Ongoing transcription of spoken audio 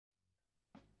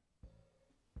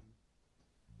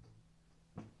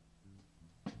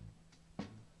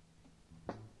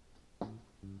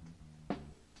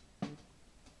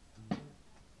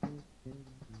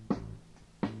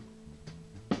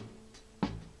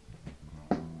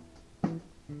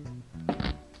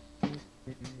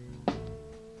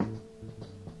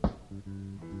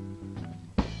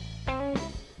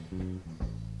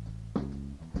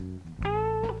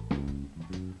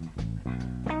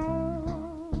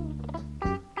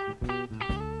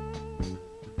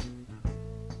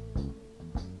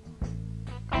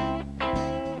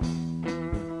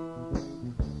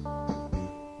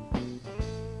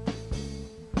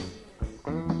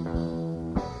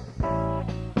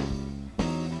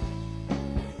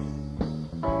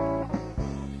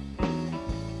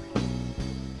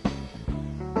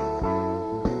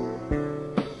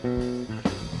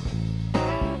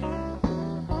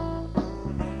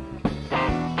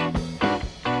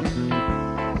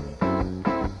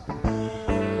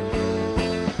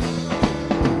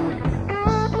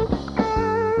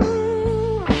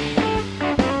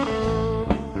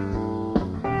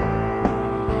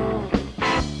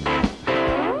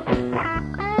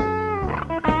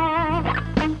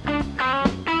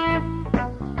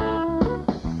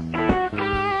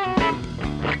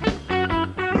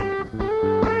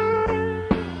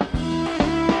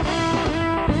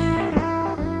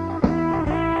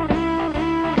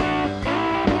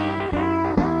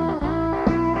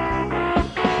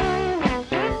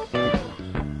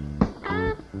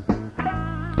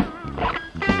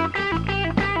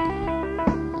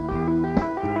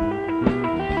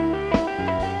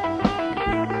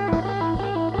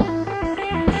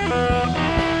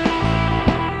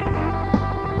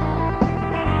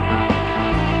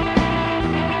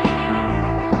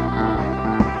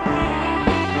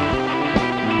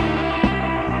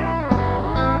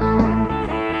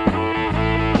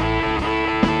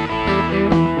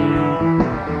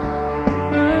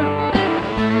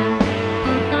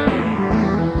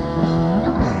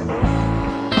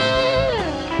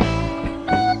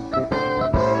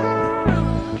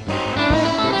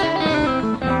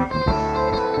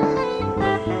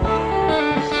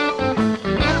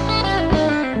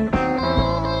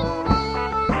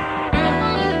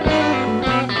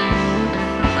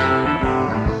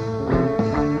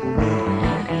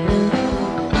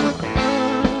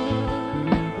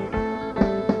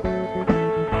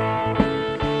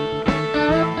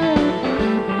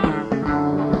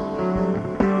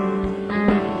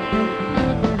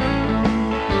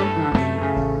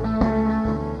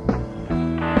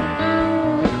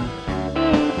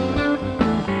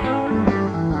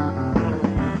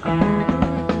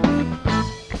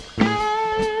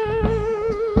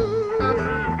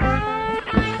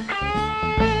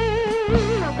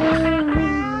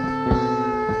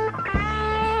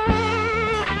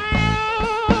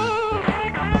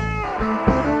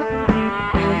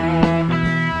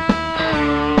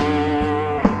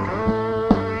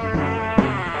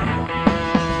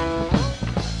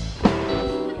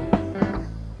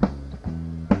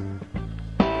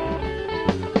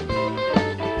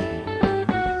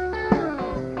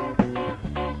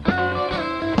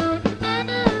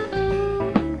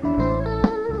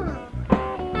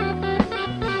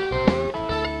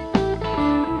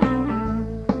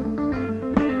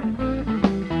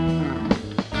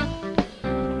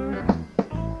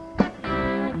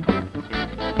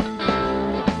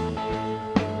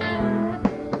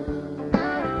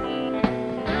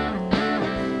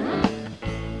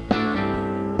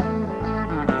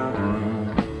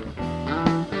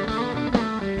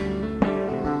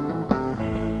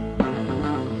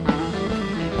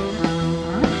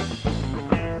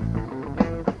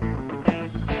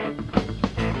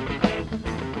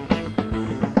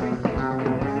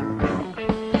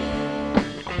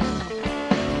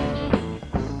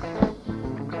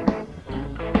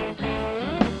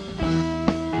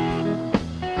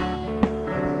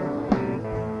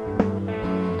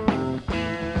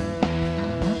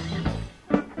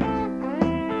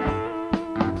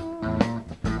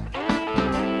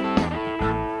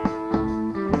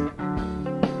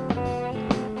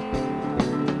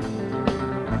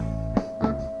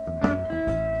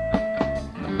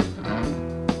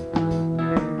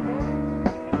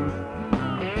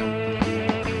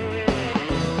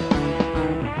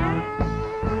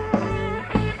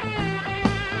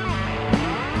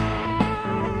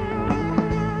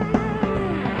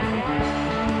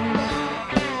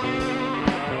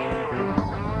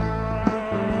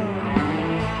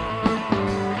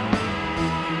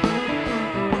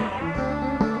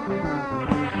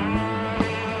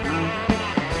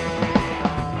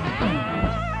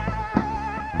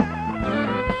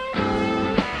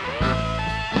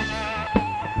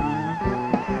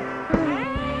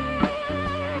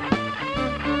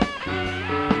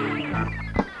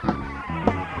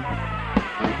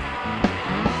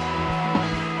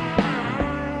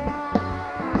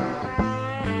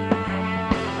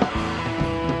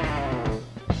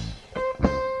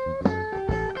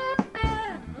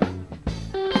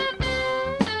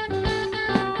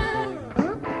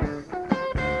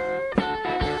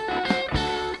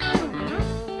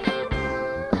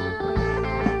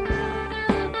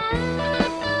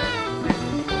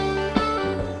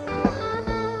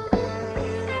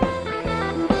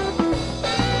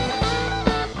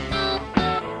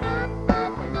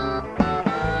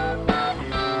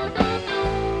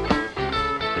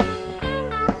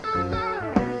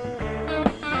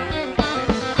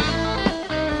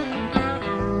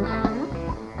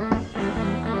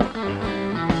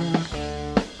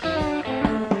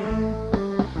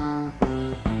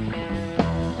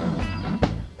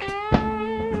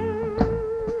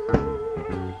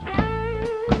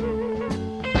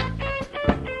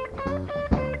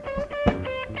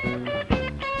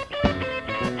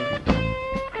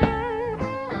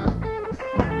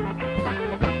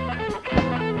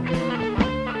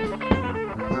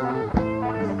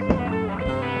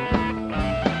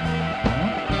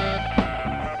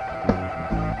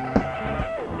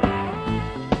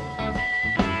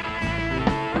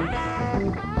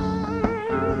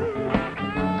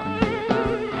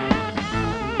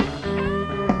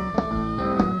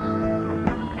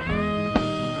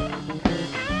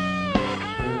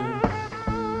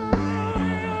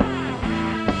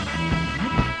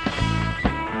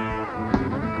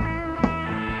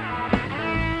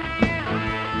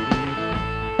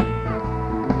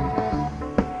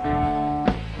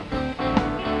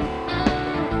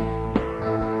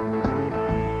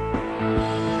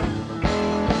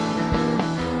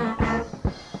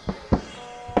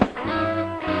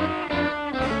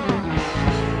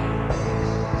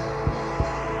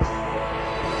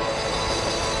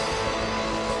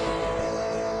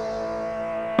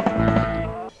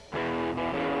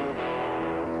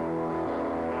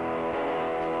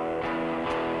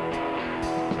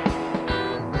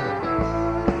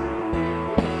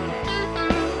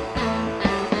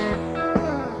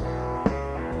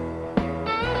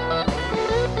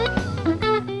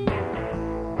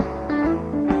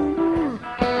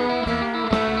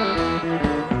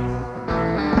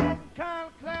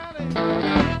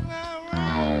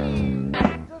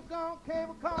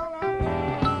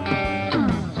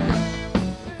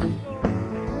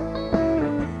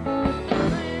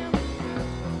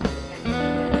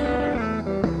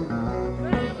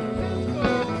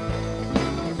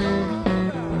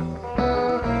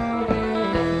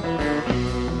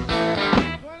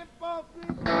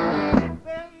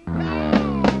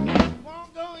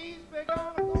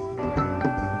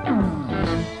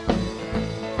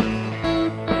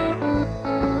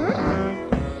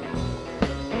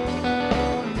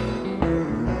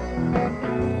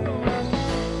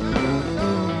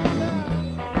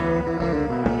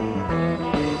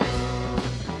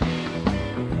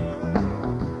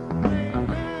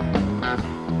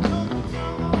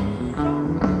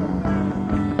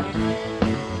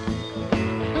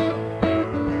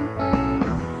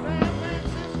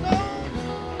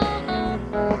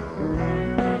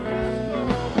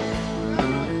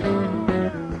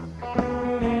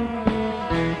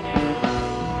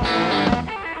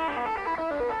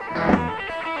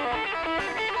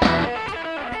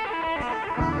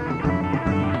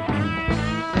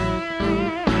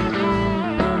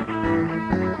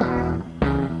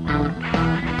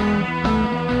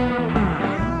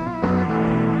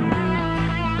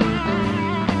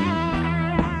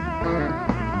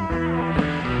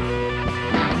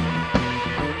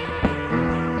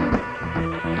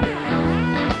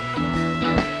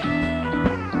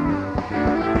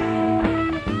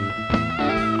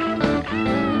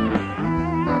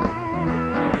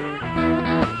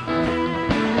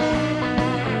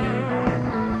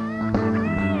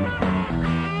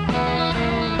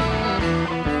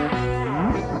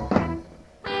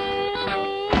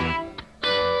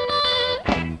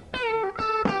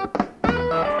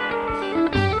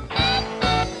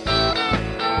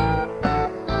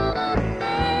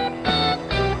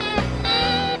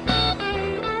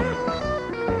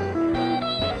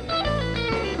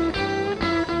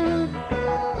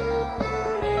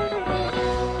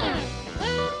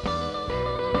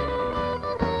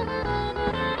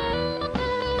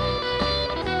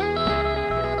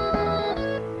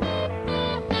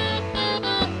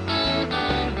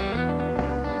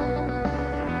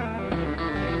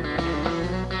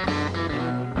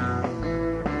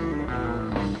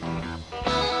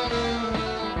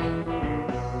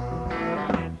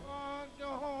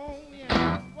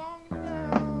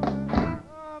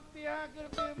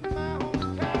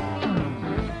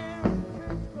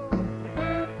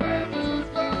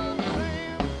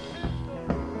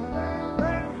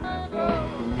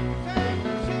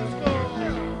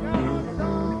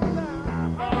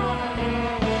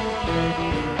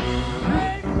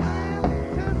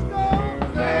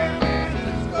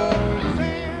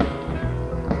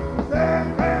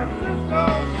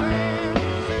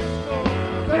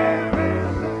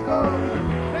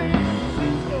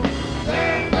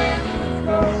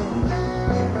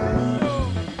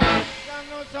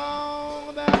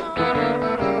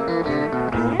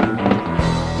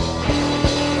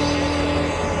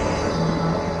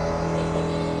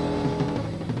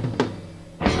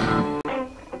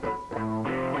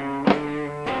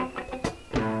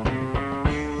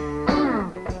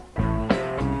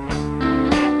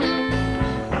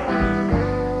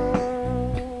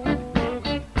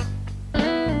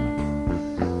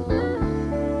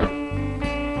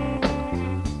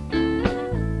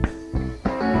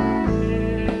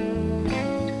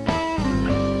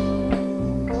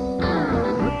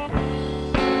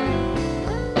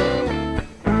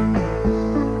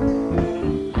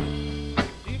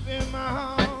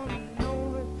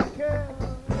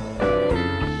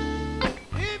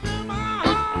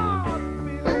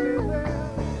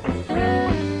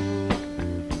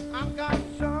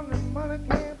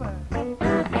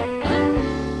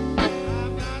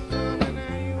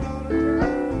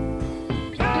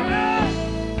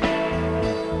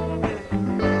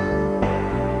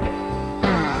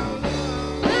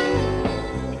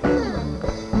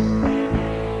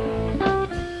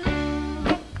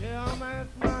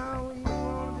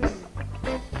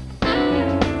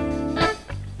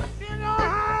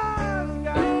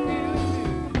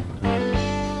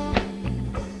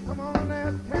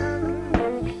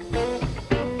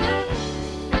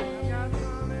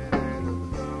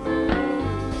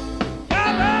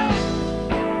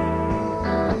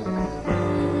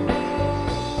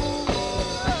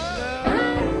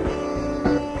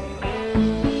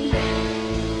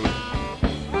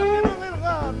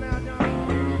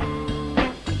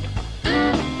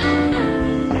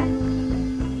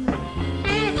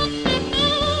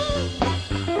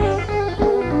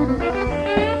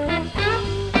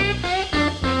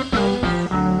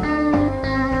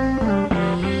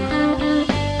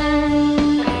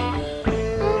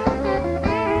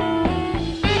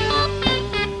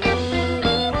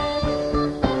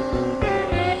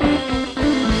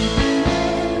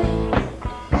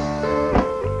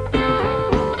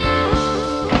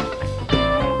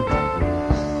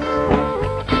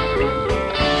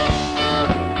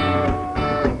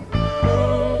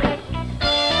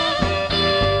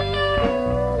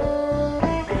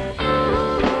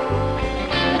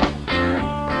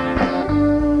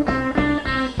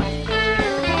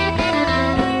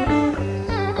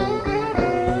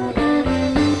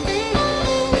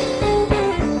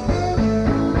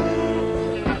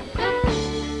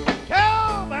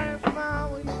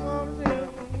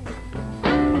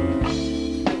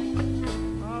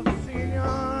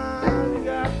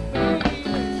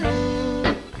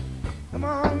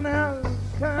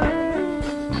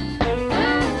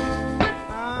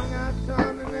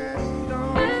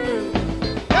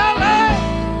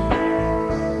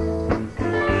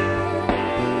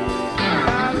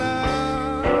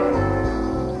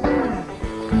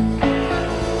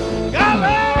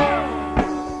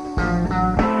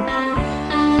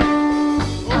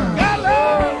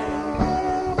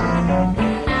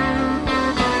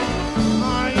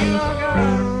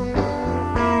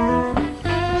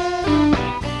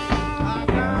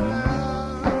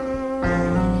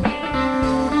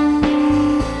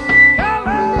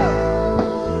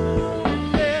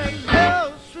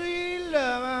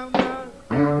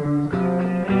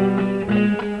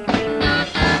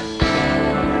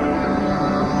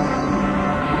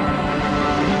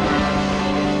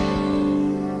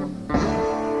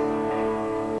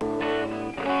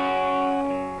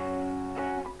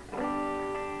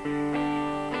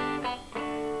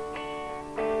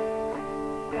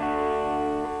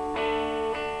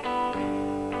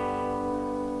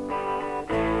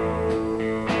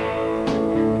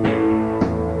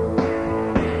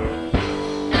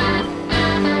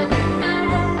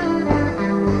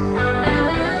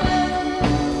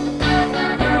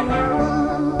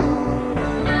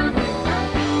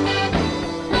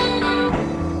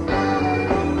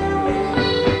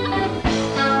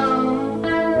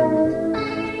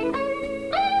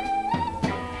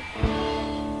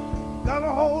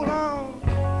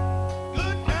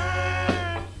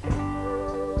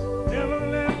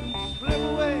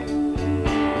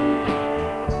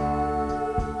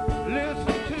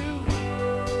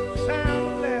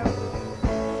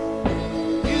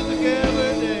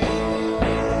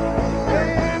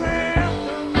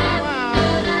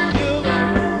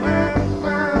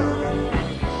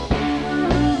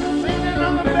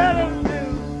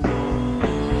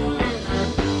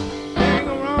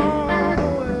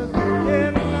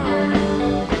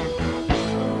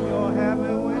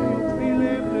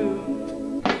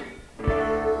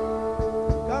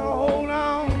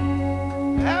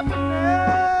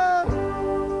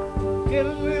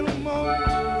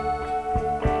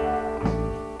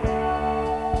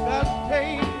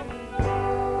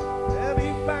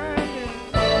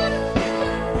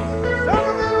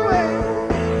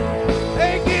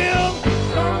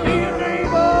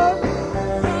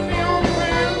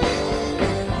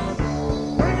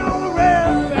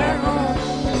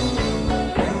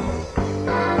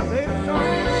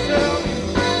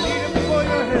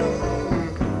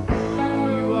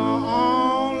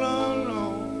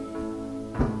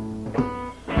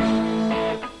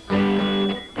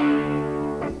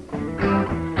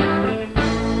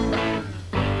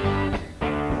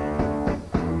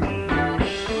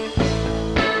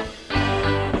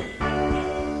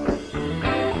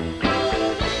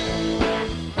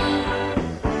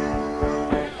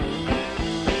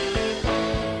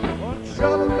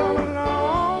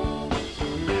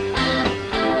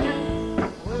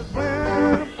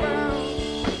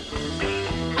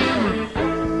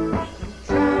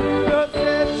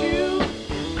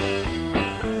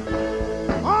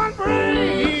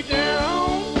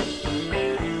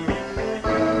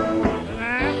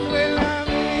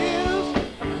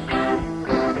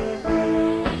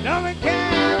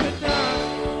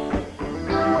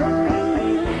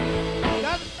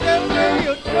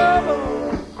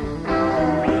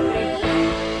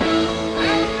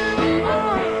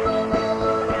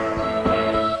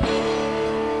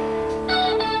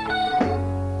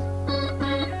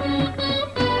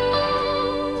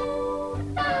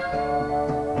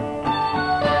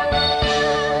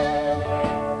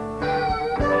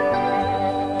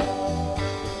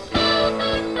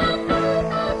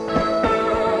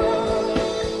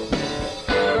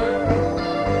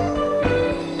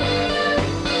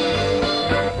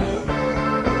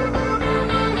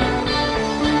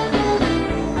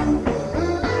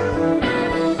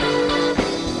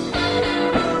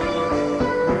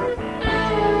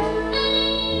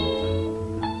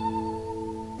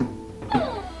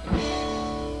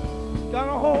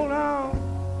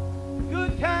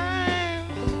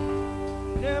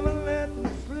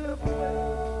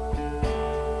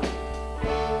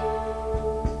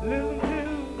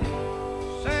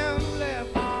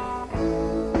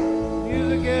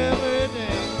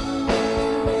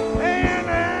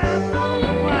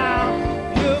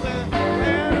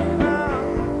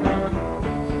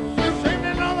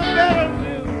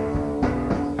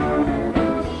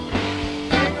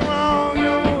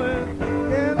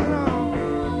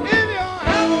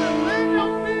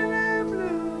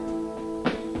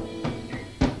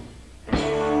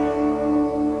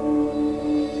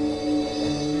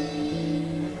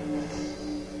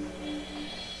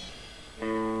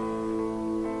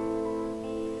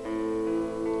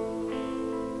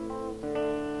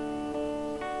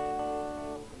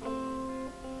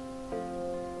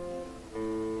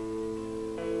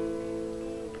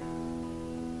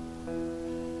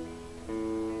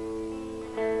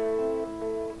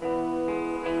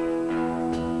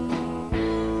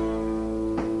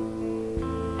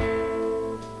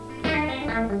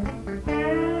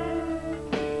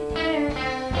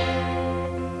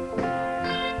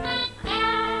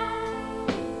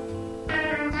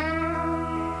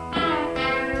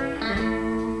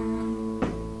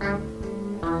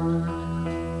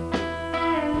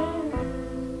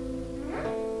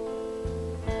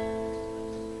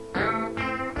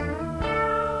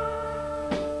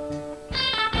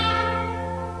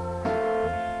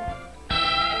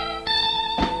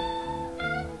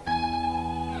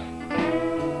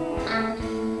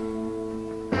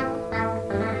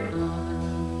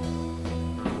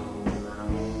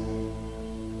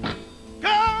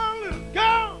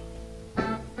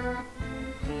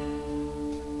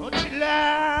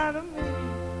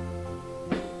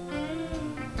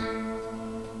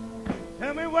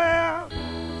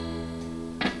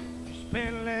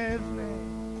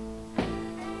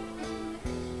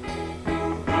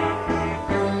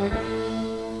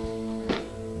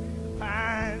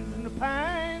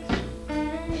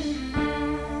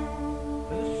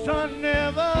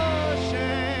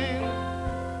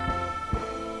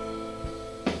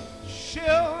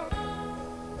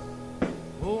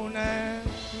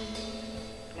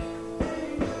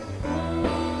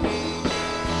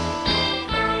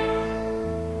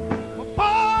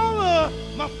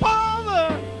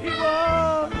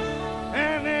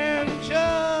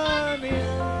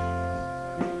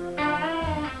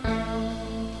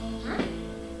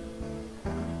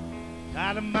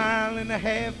A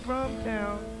half from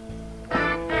town.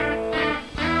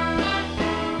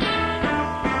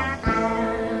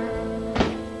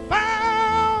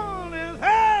 Found his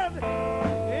head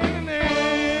in the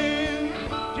name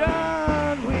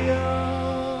John Will.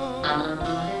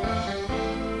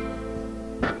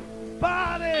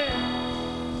 Body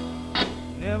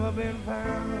never been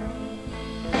found.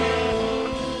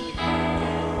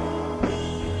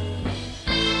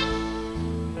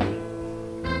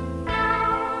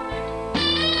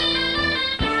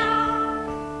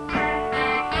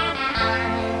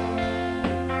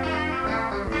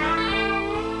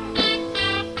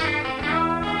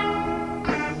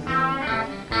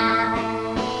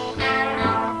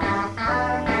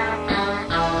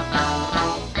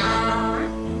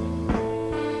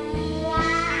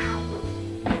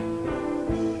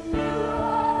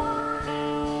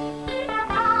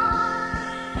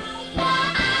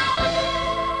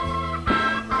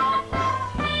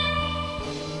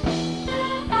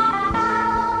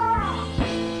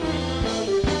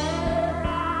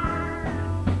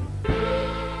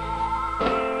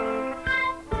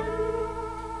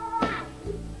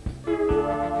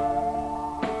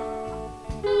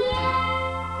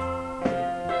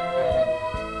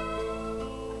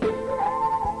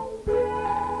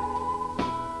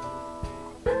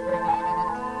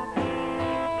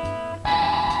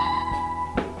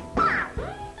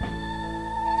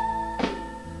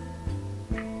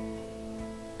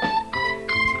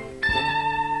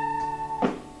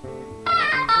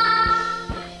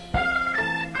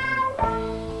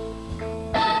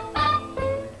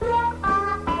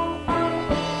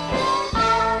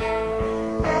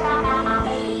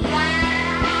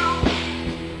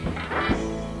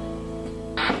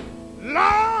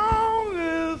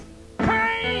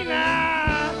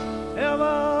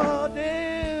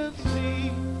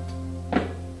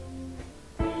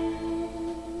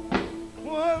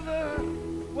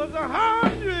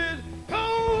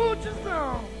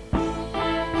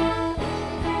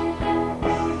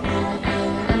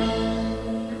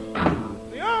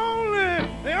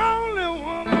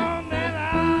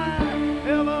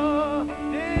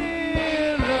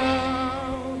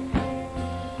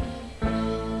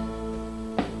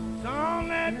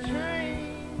 that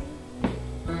train,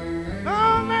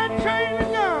 on that train to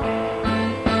go.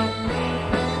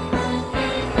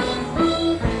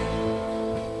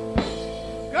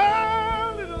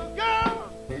 Girl, little girl,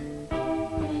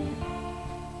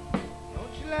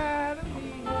 don't you lie to me.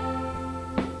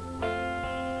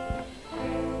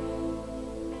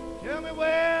 Tell me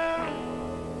where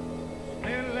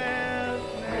spent last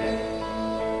night.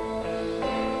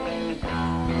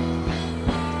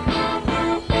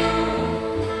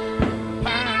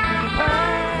 Pine,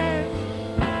 pine.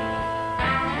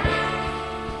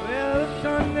 Well, the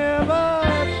sun never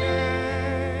shines.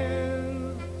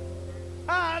 I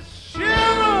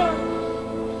shivered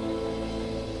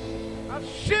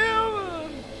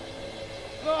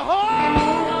the whole.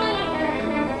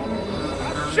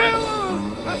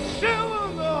 I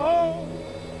shivered the whole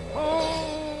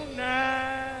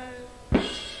night.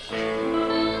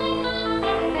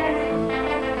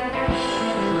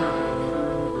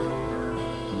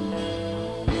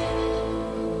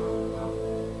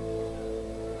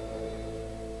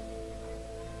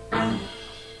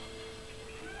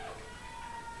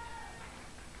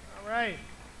 All right.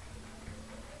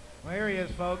 Well, here he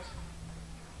is, folks.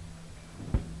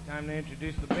 Time to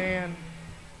introduce the band.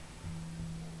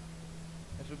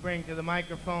 As we bring to the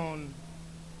microphone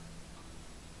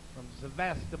from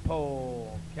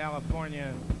Sevastopol,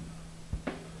 California,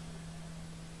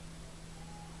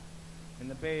 in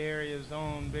the Bay Area's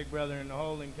own big brother in the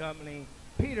holding company,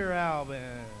 Peter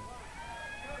Albin.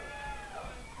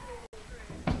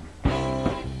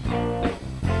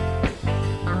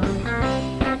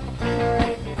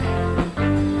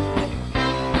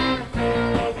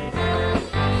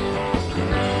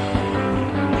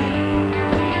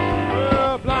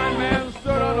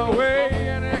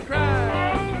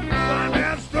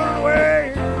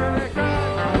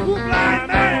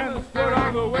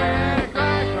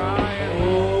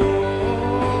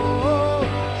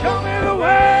 Show me the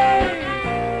way.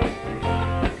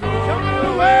 Show me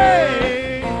the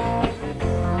way.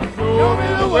 Show me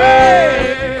the way.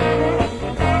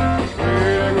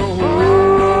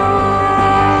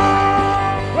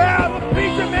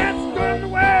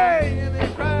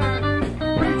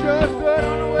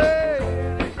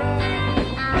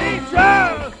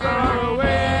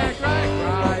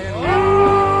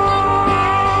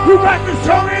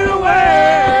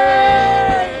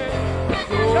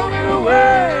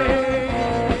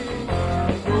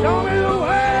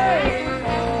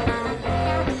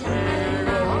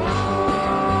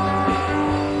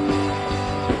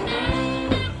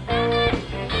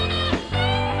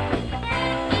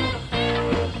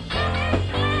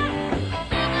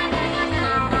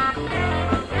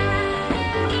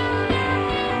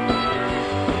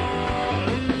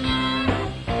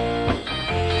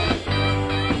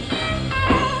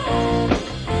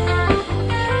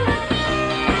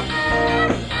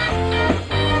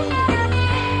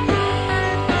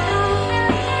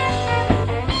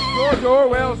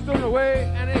 Orwell stood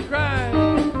away and he cried.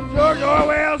 George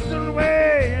Orwell stood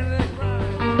away and he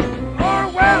cried.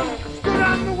 Orwell stood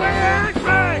on the way and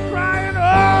cried, crying, oh,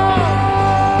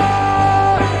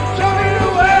 show me the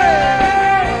way.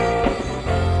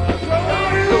 Show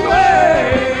me the way.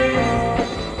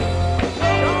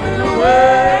 Show me the way.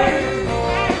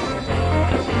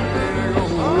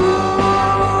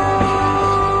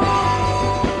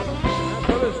 My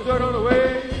brother stood on the way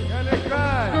and he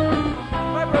cried.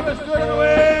 My brother stood on the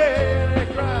way and he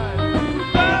cried.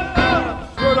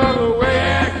 Stood on the way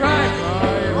and cried,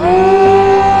 crying. Oh,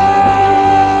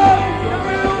 show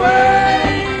me the way.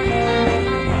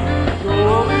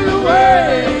 Show me the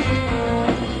way.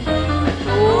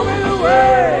 Show me the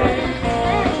way.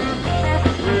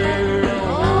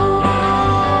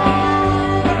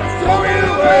 Show me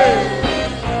the way.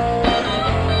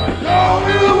 Show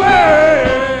me the way.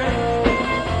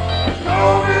 Show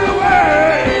me the way.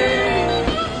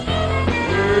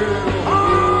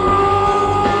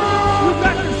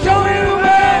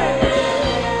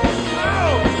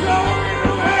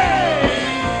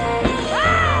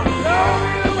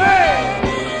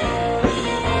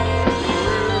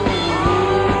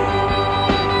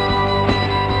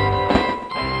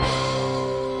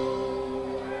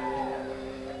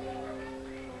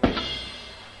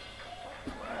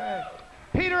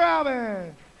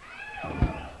 Albin.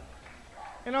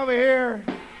 And over here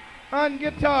on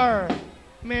guitar,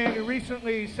 man who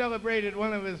recently celebrated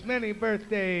one of his many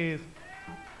birthdays,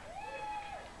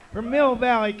 from Mill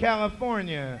Valley,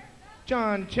 California,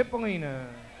 John Cipollina.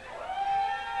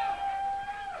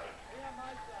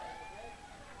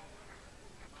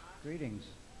 Greetings.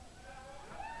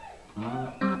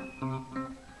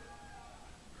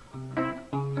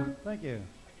 Thank you.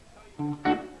 Oh,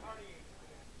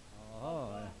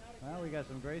 well, we got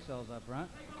some gray cells up front.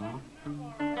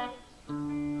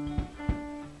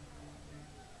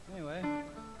 Anyway.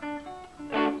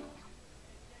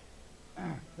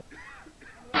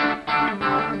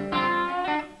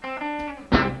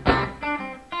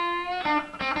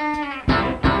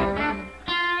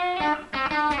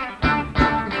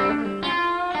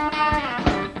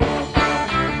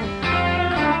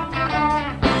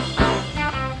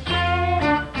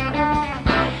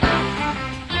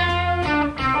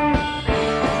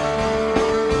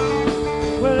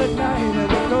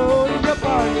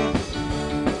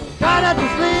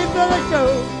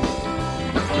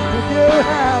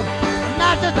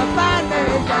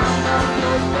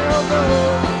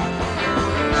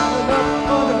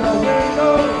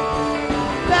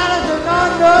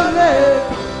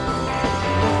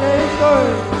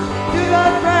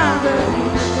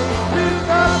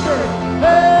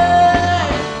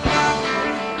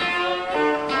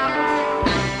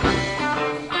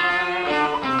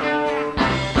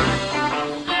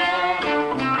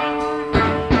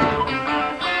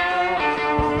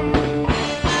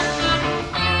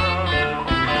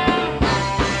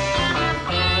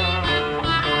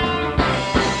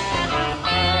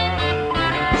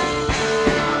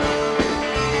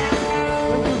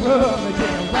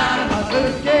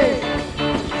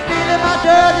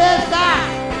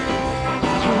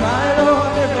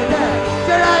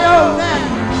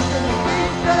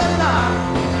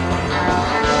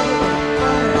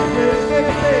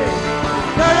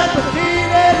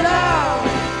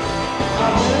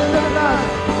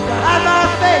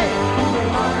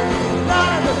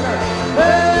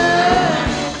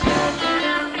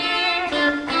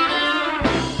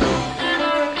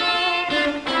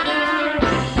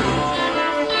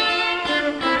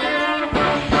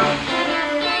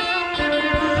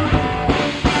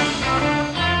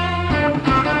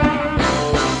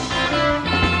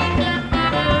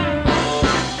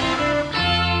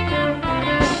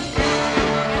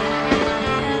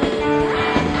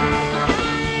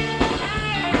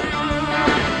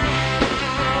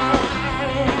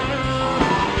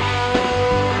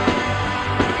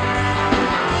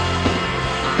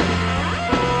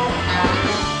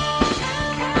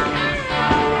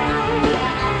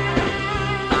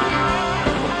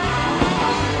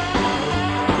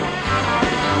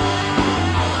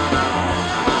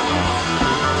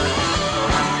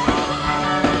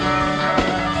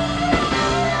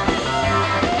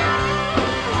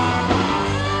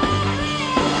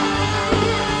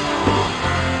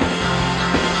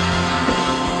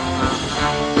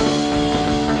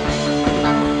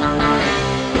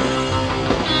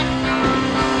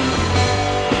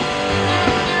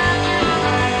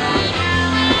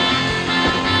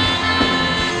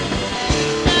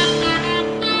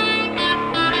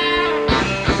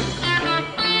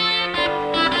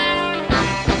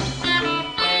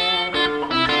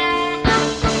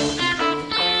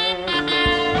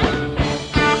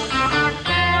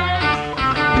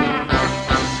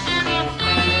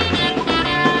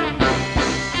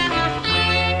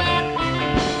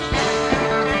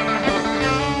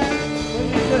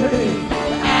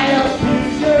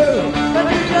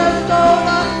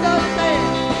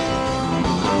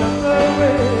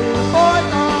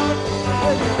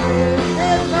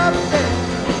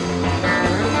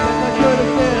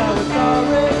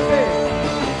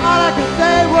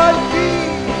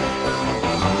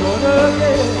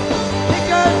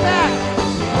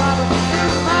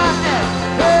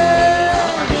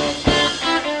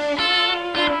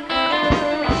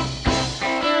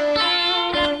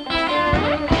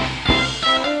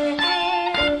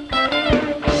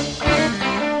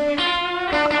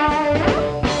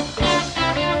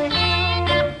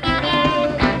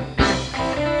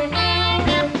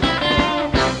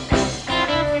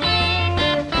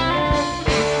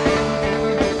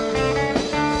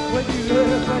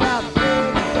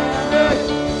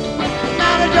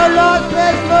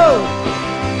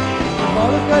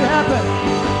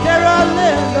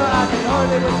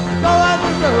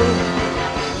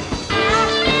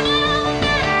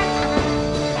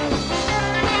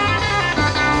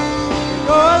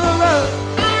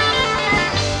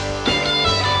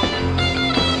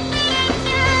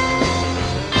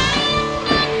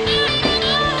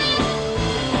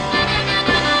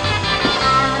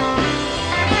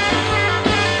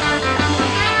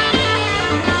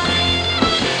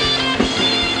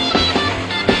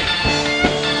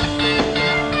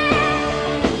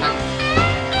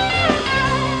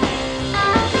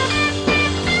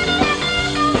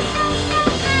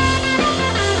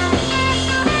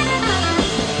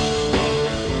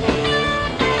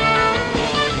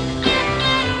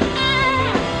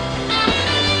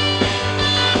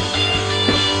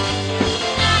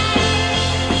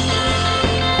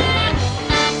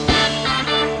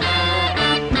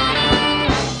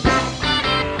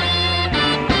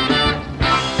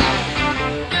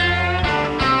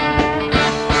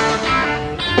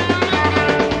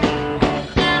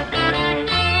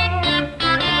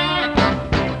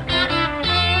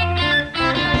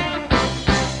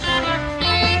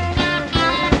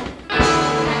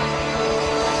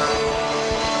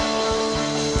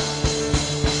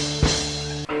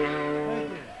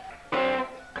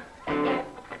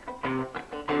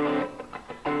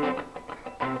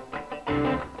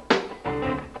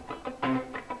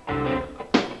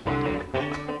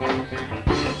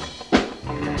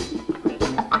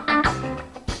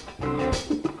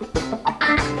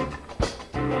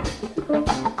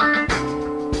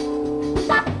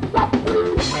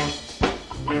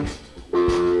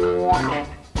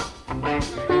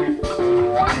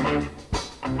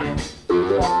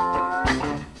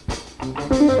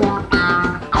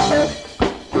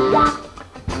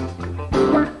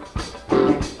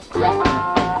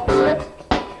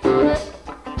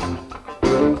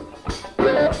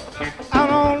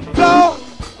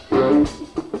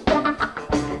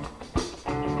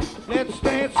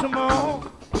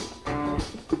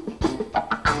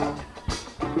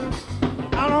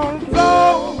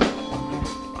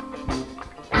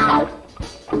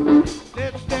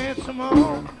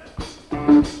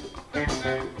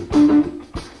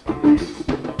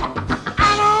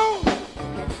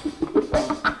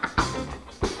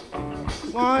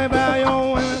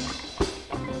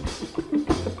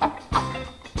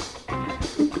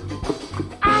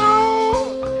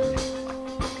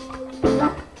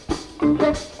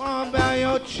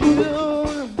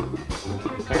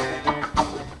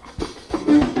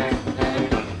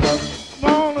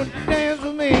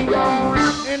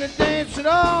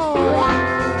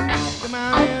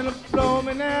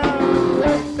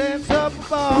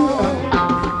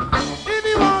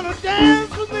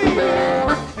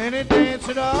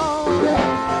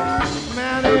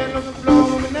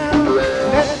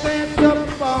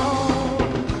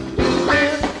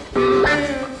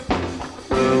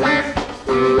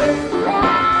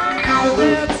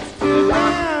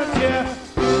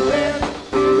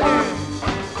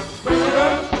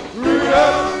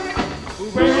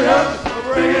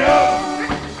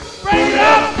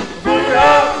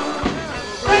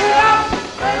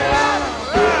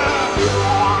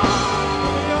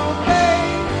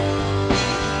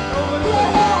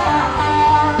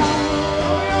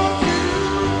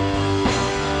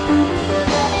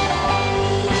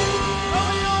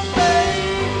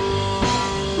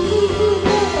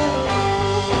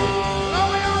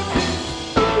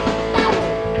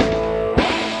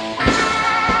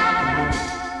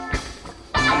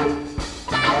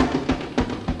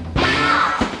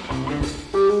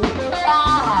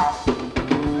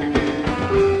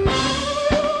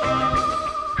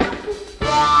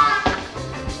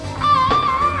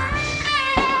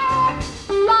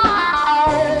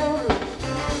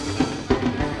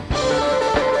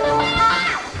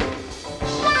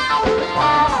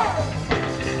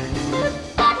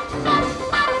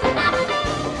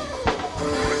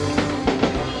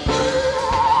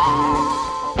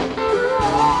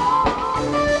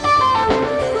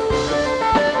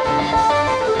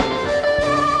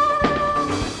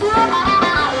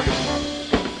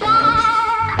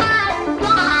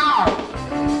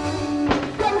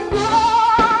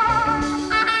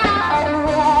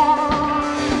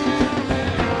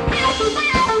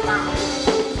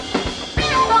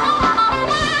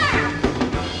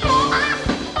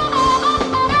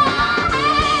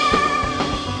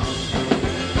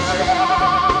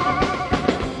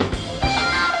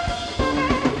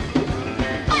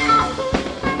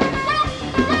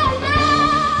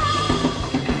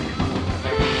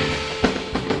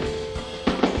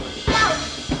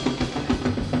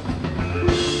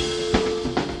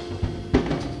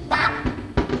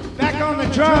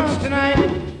 Drums tonight,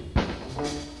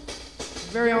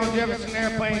 very own Jefferson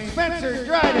Airplane, Spencer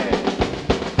Dryden.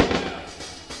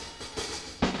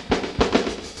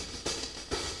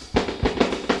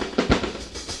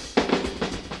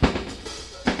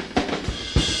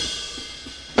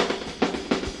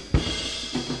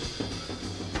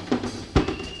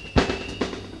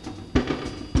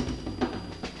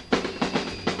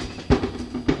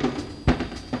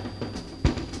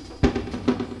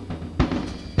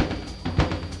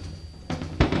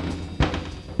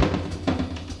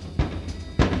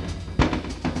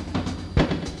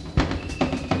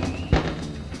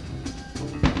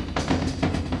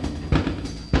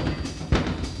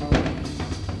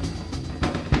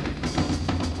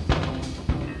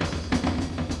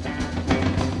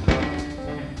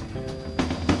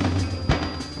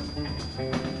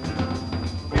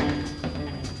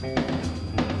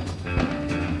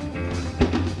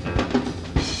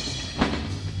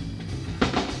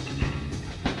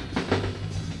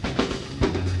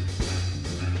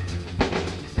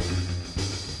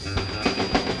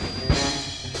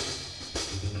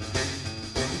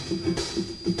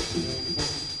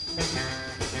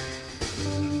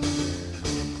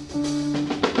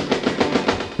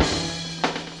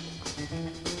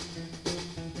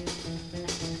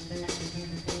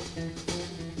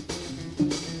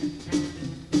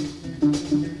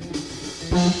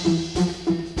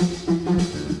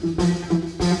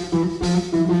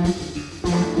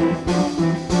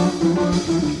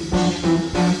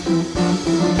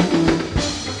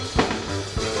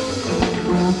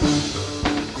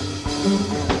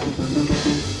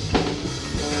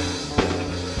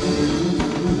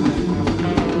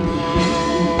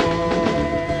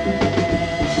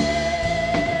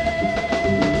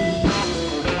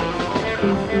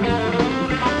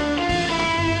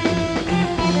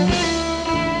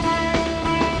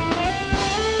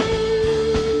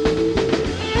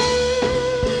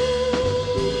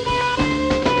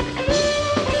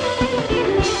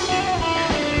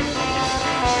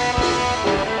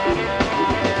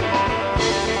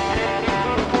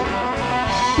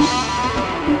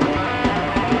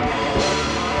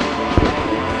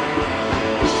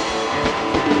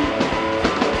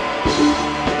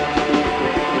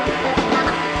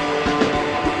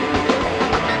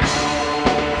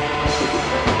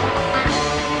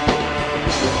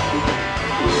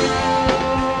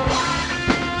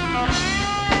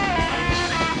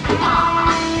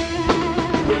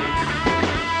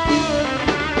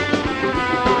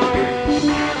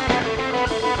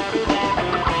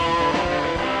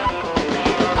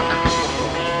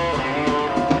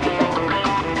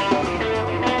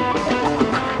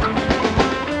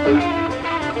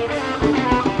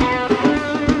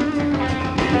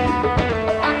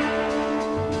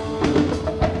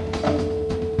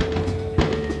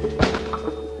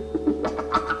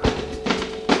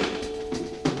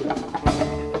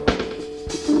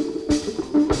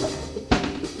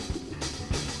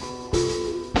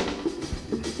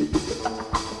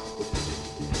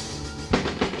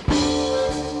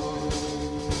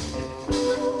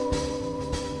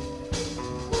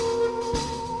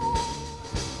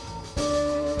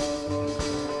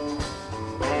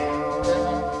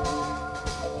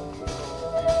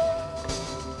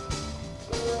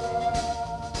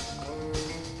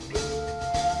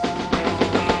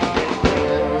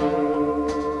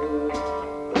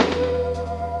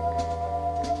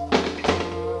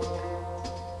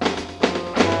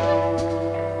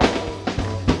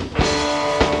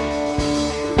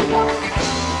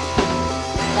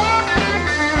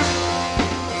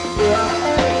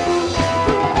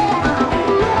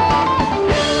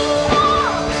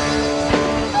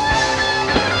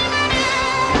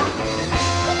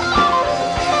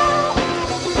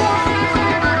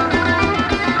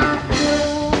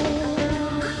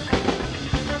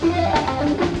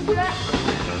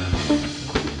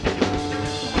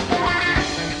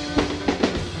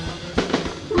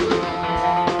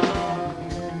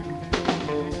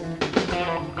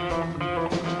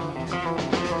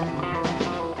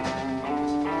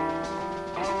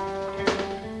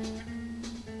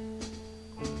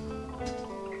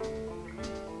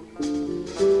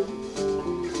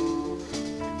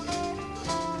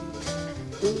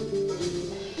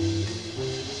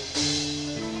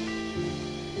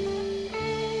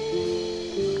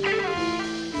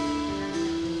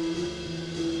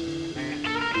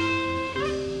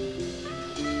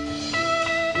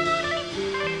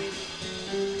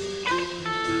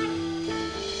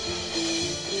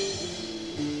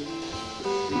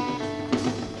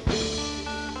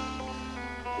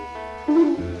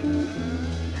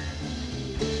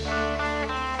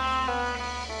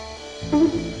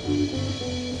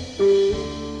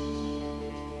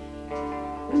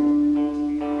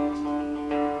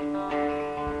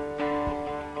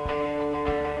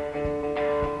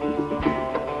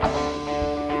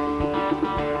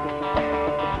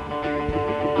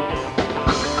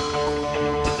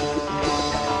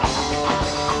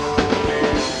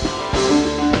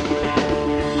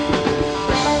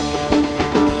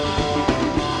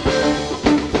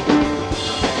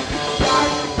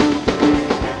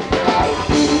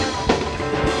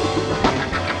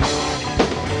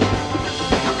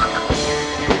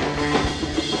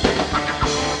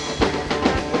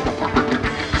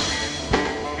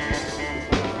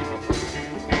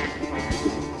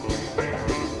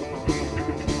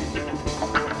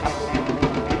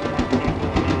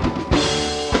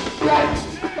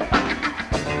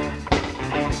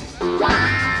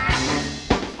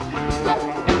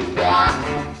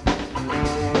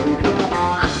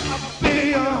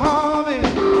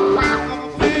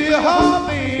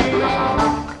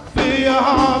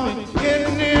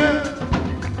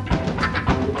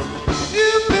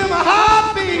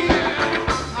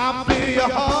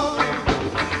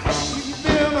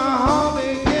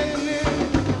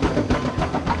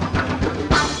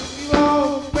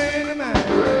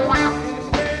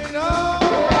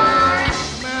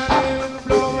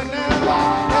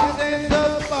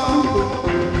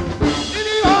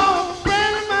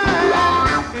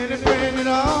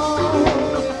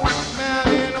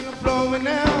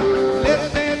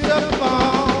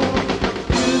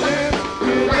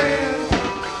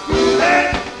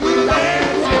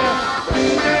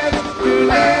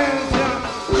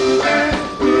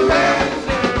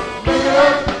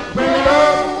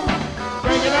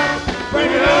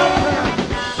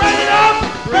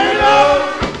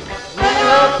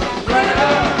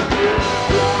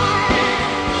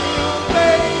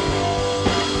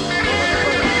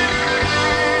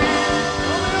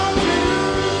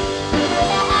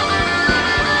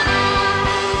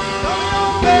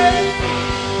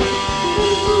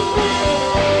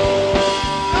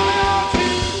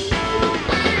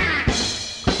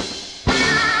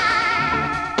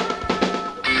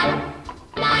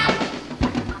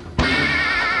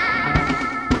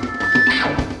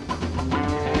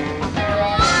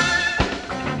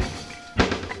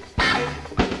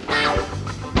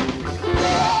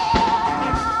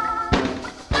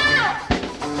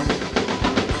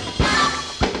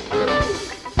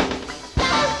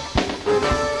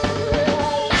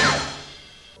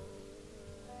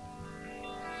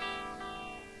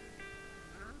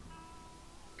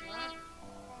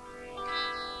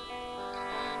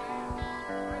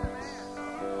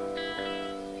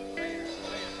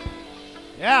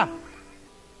 Yeah.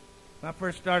 When I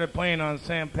first started playing on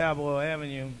San Pablo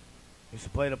Avenue, I used to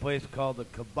play at a place called the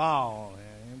Cabal.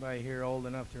 Anybody here old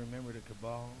enough to remember the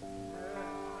Cabal?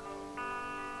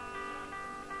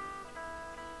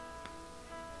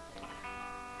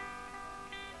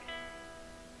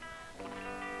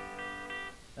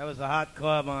 That was a hot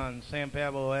club on San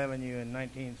Pablo Avenue in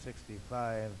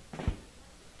 1965.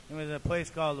 It was a place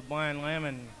called the Blind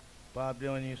Lemon. Bob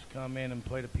Dylan used to come in and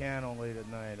play the piano late at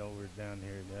night over down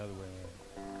here the other way.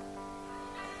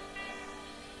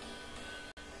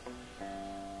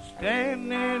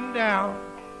 Standing down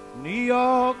New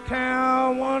York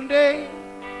town one day,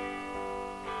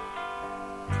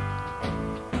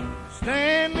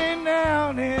 standing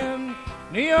down in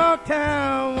New York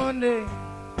town one day,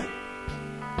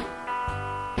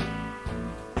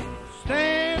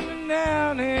 standing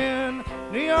down in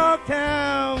New York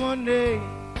town one day.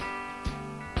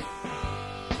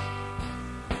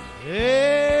 Hey,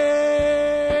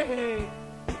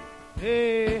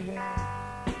 hey, hey,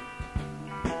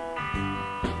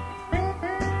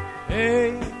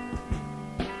 hey,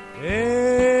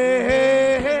 hey,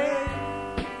 hey.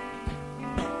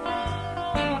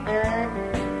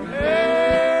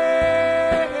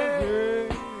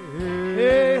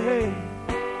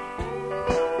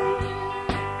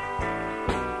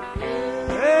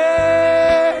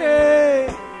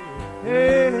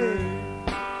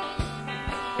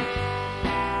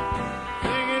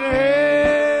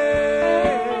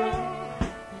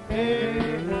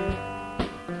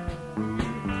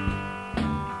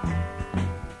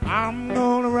 I'm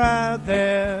gonna ride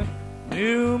that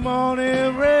new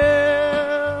morning railway.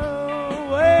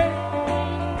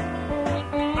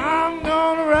 I'm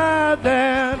gonna ride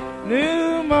that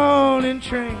new morning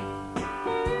train.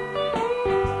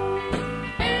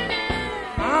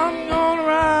 I'm gonna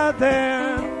ride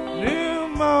that new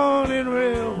morning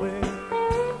railway.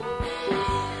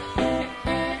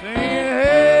 Singing,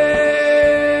 hey,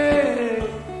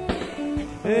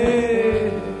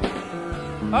 hey.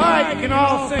 All right, you can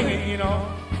all sing it, you know.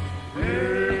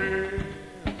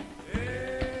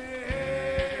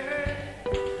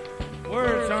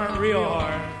 Words aren't real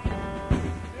hard.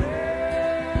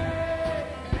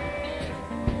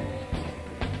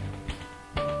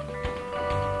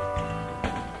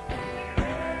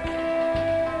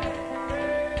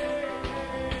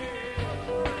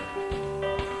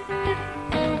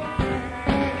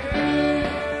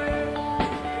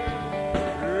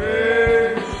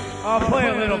 I'll play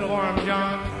a little for him,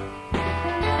 John.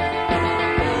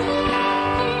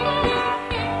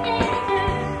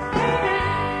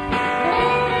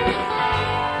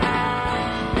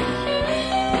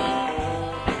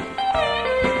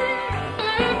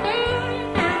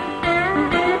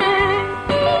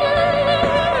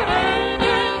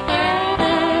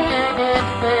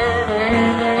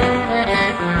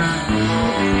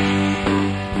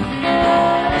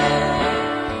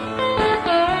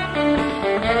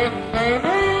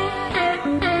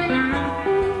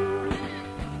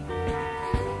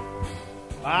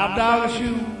 $5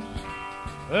 shoes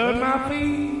hurt my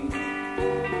feet.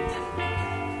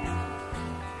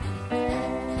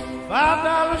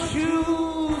 $5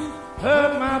 shoes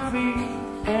hurt my feet.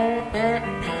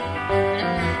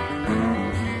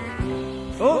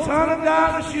 Those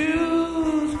 $100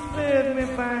 shoes fit me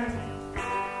fine.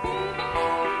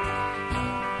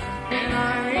 And I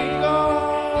ain't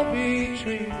gonna be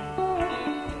treated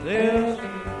this way.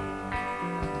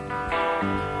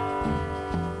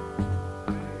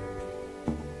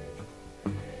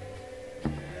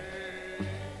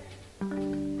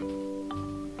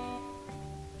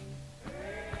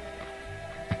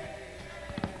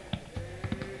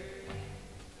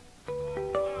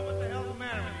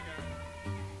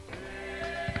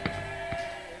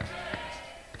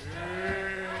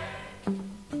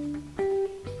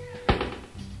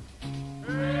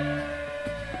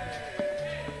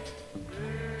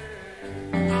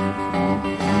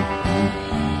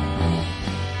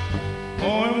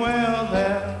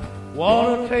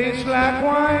 Tastes like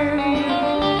wine.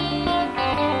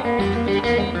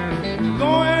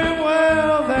 Going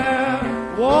well there.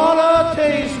 Water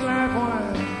tastes like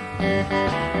wine.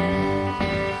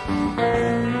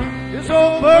 This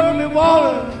old Berkeley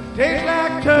water tastes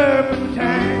like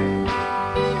turpentine.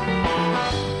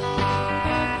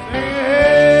 Sing,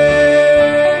 hey,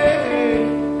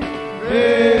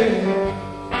 hey.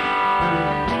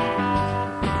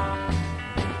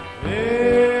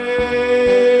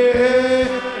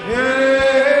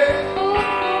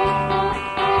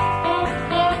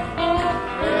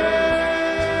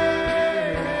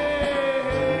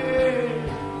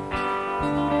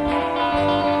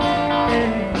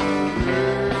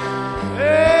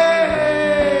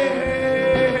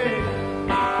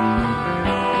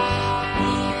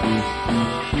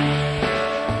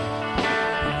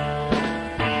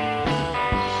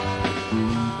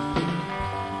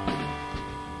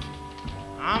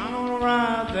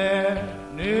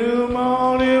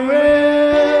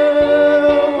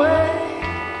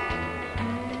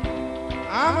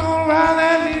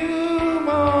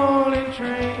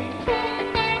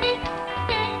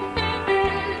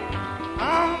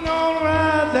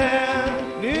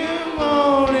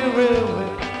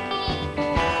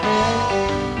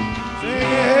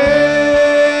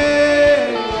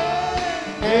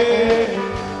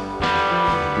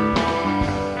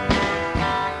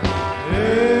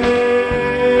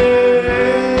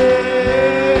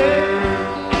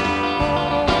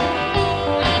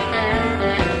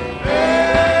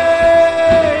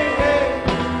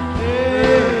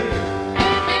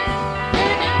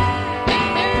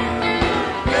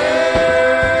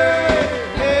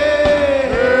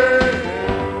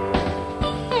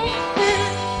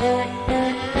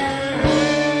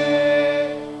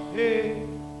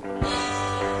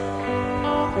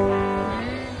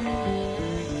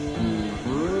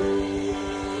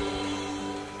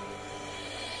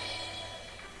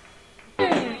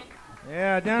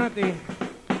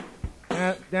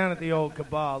 Down at the old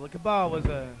Cabal. The Cabal was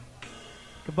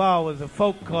a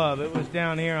folk club. It was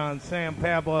down here on San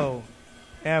Pablo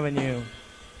Avenue,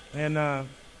 and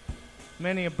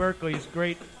many of Berkeley's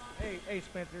great. Hey,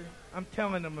 Spencer, I'm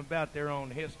telling them about their own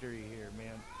history here,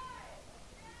 man.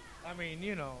 I mean,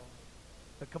 you know,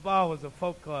 the Cabal was a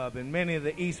folk club, and many of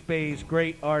the East Bay's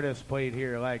great artists played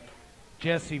here, like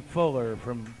Jesse Fuller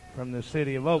from the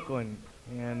city of Oakland,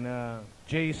 and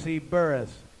J.C.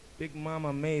 Burris, Big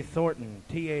Mama Mae Thornton,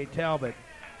 T.A. Talbot,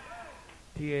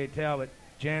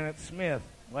 Janet Smith,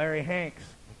 Larry Hanks,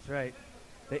 that's right,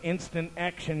 the Instant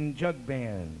Action Jug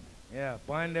Band. Yeah,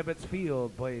 Blind Ebbets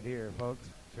Field played here, folks.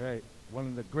 That's right, one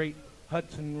of the great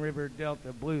Hudson River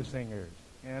Delta blues singers.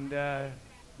 And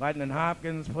Lightning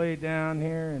Hopkins played down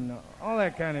here and all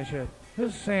that kind of shit.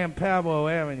 This is San Pablo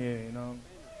Avenue, you know.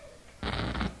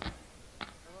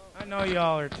 I know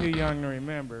y'all are too young to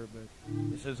remember, but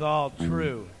this is all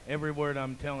true. Every word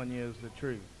I'm telling you is the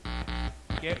truth.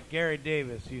 Gary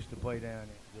Davis used to play down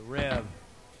here, the Rev.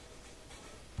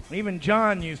 Even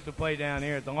John used to play down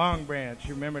here at the Long Branch.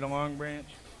 You remember the Long Branch?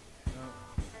 No.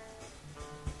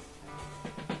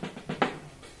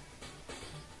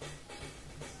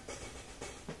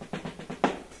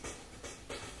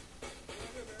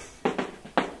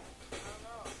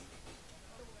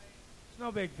 It's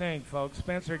no big thing, folks.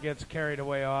 Spencer gets carried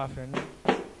away often.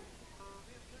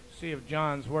 See if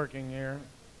John's working here.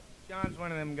 John's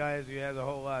one of them guys who has a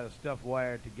whole lot of stuff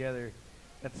wired together.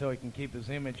 That's so he can keep his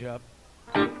image up.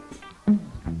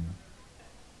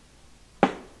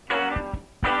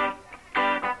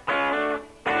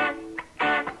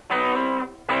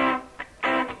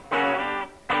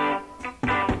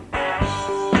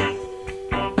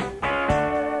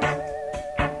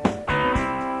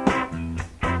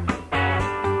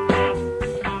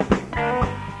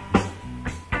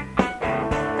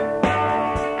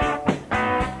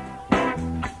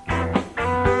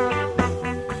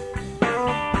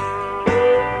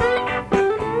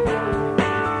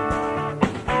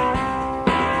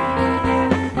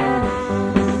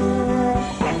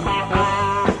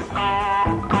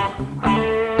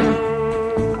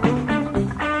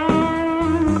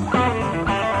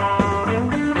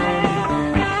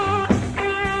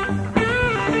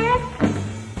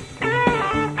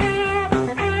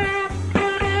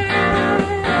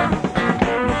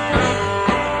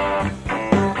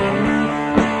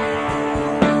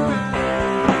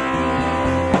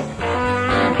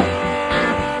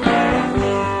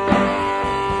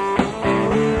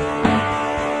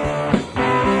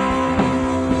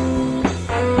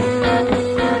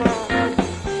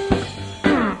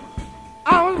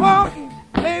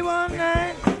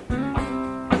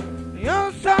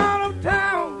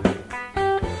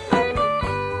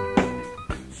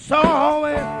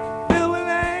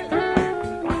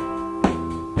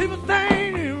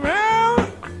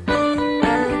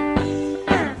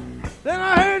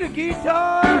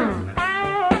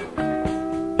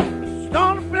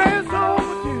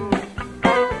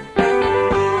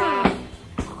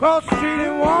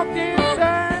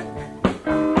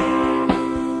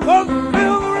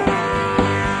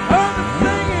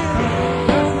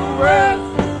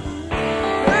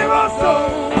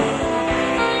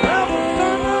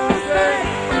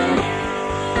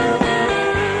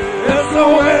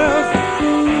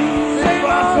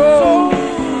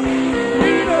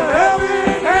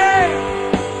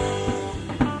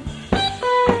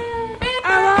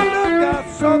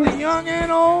 So the young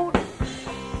and old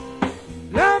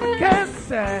love the cast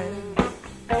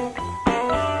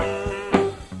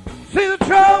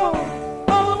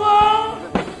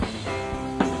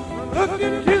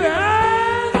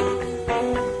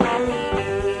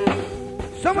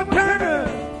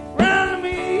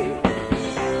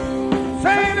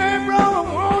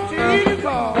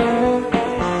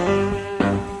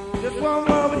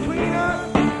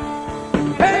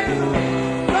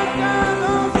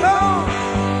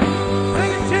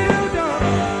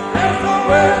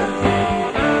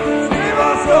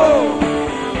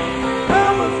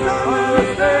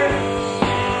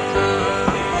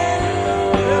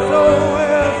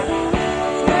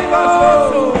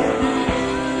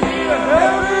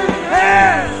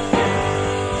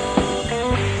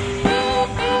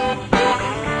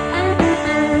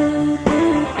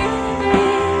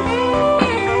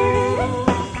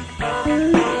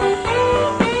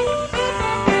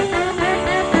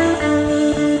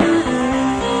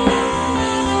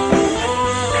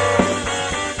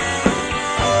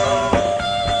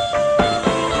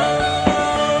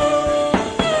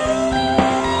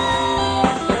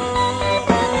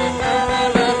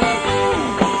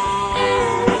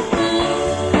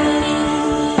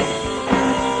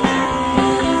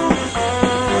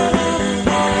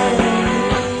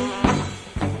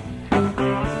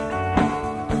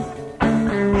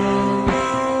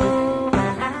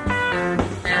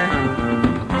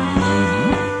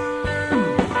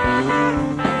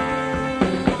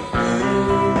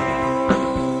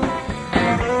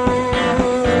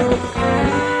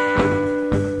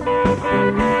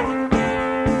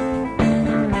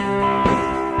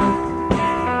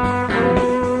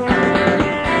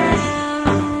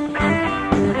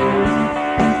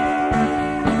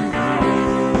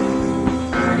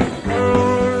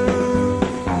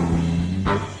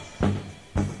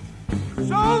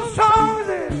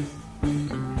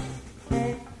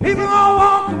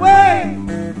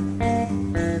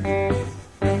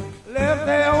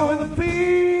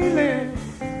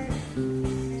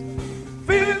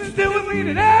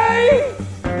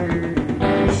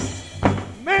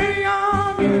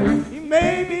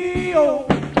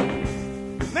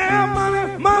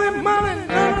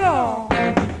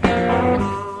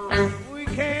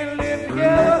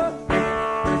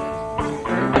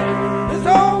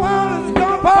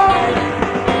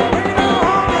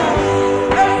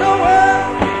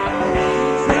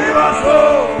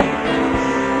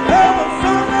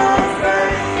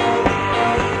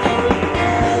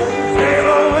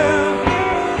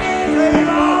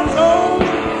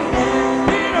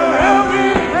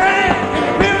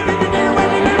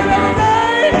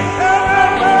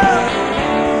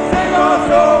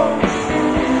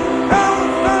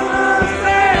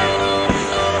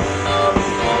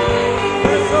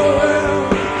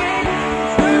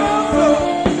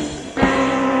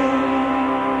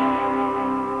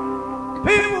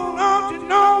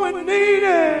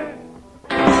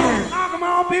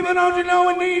Oh, people, don't you know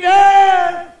we need it?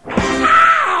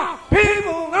 Ah!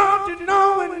 People, don't you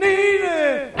know we need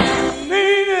it?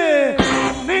 Need it,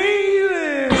 need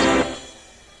it.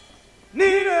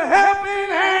 Need a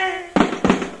helping hand.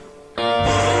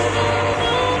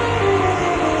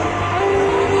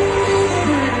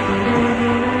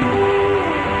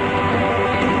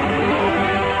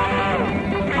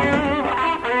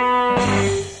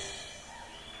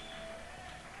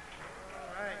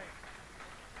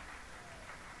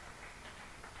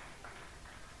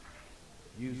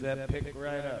 Use that pick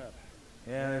right up.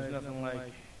 Yeah, there's nothing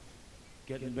like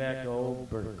getting back to old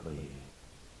Berkeley.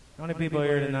 How many people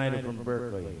here tonight are from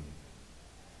Berkeley?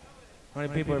 How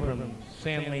many people are from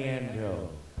San Leandro?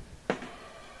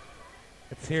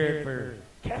 Let's hear it for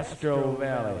Castro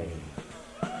Valley,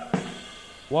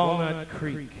 Walnut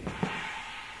Creek,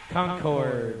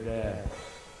 Concord,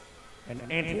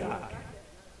 and Antioch,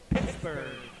 Pittsburgh.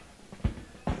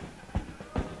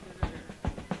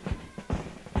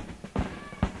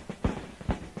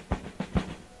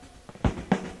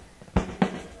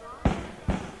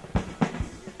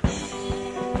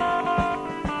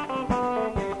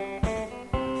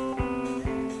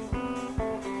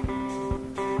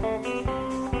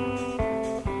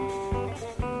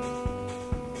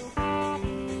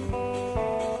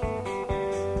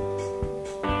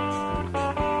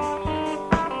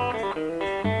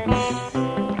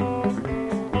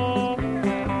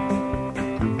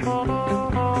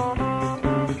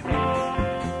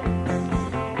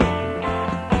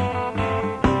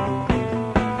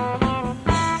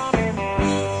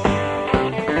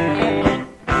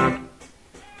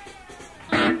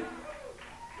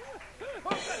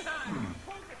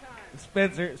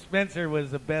 Spencer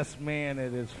was the best man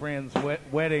at his friend's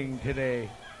wedding today.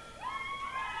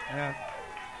 Yeah.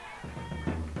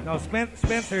 No,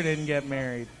 Spencer didn't get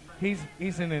married.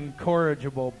 He's an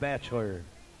incorrigible bachelor.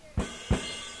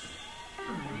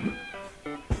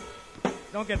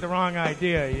 Don't get the wrong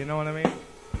idea, you know what I mean?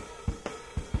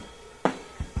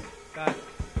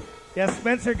 Yeah,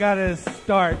 Spencer got his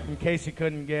start, in case you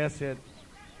couldn't guess, at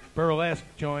burlesque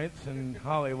joints in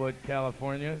Hollywood,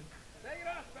 California.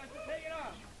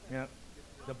 Yeah,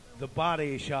 the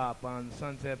Body Shop on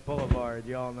Sunset Boulevard.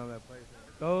 You all know that place.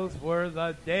 Those were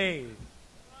the days,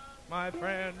 my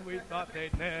friend. We thought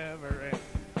they'd never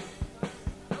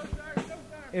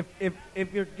end.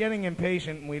 If you're getting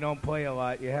impatient and we don't play a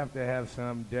lot, you have to have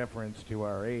some deference to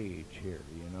our age here.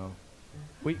 You know,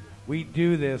 we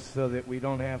do this so that we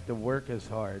don't have to work as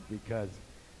hard because,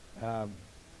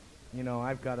 you know,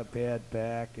 I've got a bad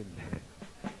back and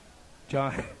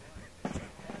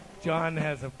John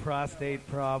has a prostate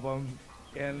problem,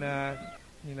 and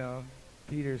you know,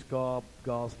 Peter's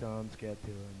gallstones get to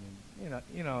him, and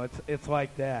you know, it's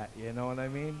like that. You know what I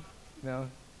mean? You know,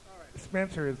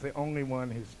 Spencer is the only one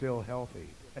who's still healthy.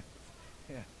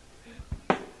 Yeah,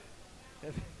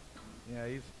 yeah,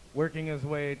 he's working his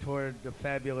way toward the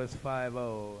fabulous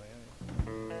 5-0.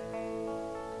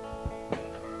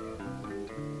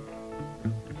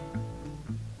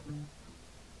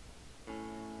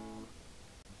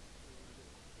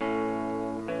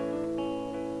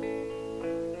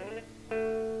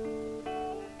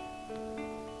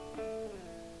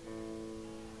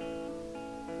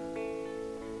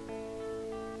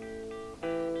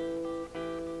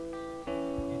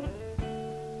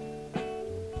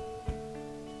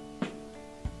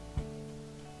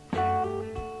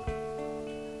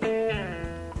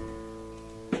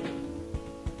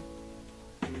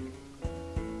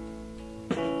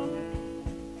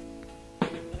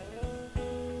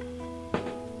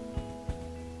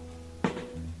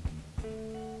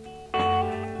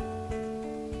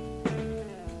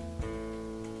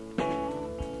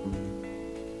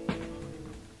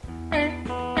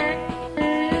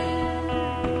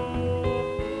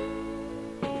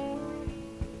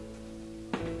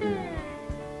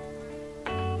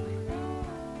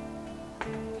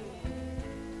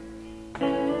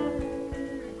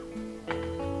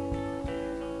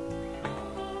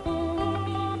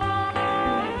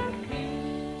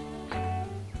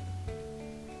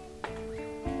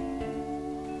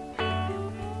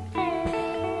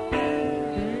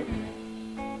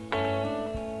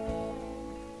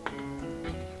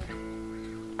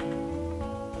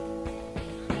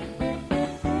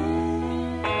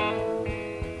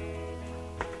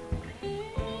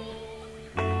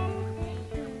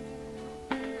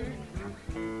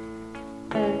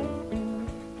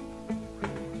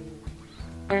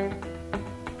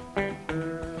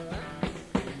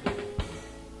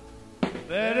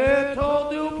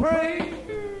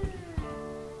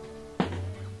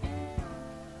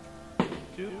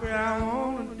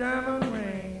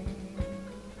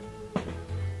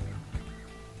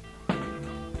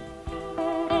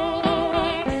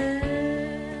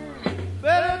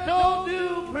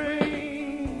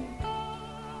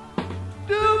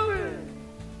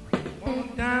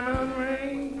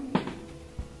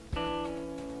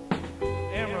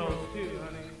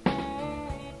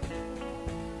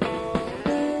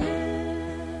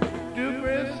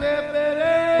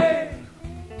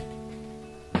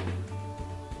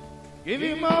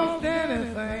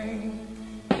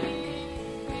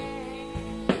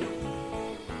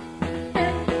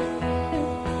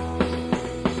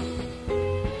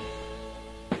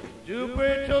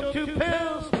 two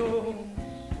pistols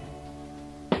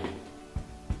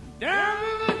down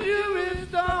to the jewelry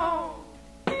store.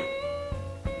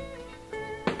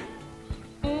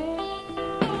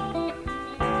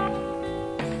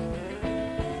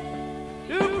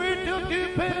 Two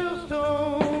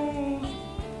pistols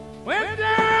went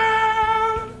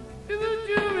down to the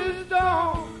jewelry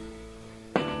store.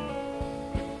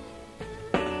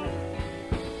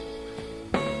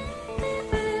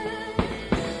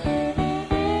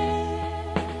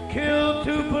 Killed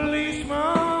two policemen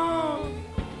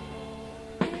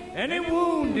and he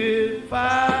wounded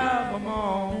 5 of them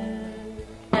all.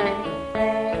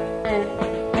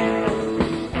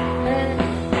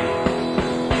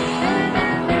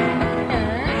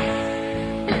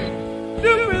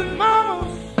 Stupid mama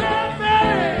said,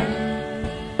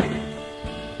 "Baby,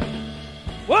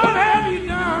 what have you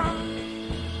done?"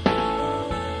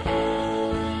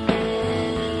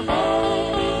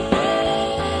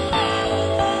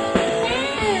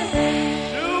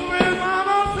 Stupid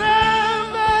mama said,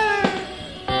 "Baby,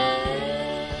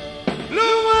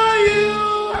 look what you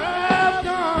have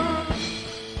done."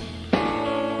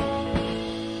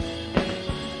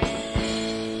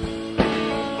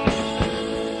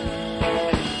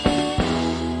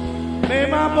 Made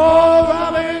my boy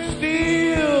Robin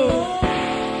steal.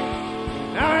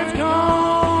 Now it's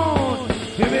gone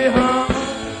to be hung.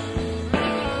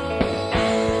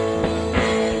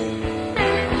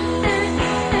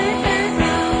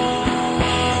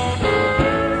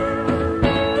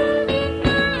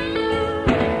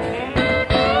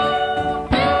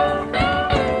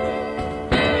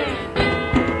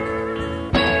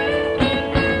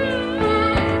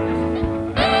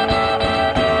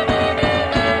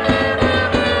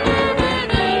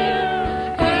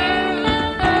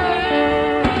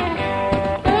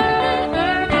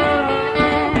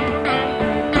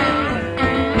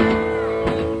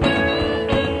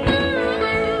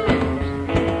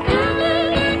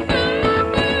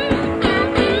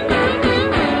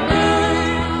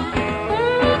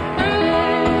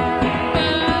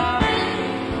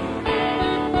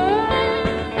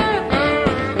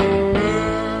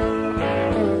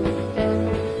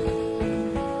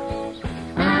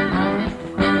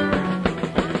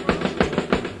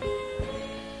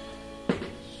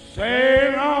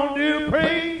 Sail on, dear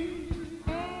praise.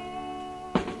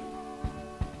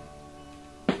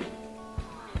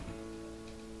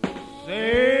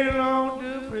 Sail on,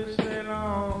 dear praise, sail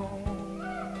on.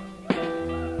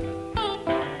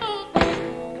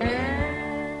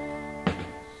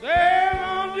 Sail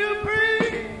on, dear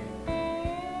praise.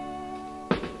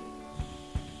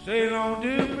 Sail on,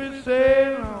 dear praise,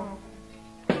 sail on.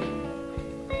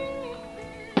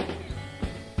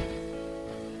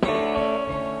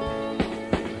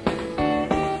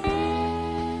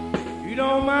 You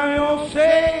don't mind your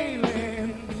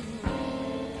sailing,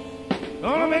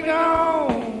 gonna be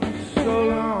gone so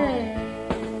long.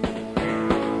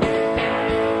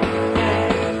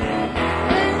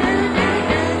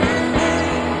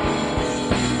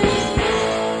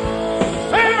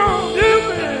 Sail on,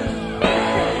 Dupin.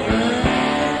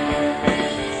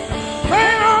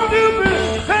 Sail on, Dupin.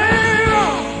 Sail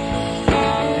on.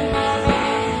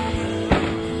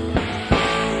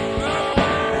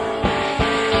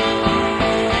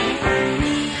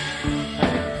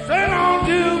 Sail on,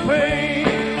 Dupin.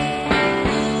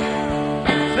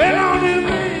 Sail on,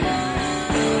 Dupin.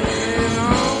 Sail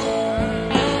on.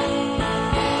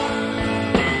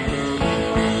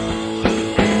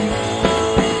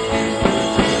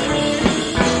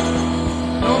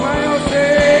 No mind your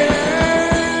sailing,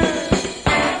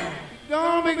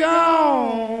 gonna be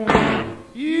gone.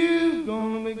 You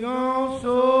gonna be gone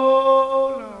so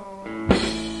long.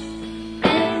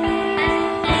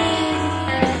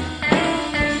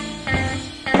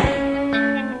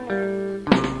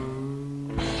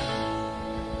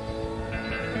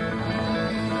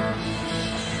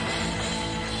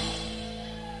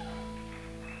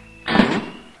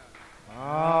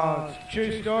 Oh, it's a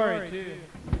true story too.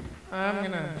 I'm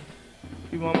gonna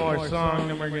do one more song,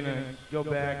 then we're gonna go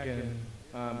back and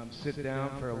sit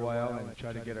down for a while and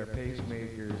try to get our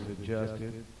pacemakers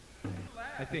adjusted.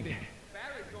 I think.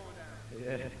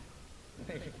 Yeah.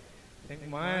 I think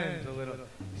mine's a little.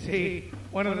 See,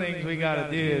 one of the things we got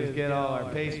to do is get all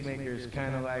our pacemakers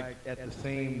kind of like at the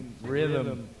same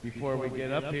rhythm before we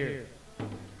get up here.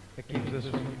 That keeps us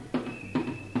from,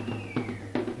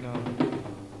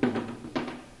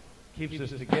 keeps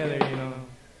us together,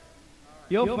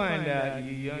 You'll find out,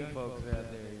 you young folks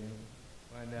out there,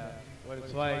 find out what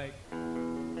it's like.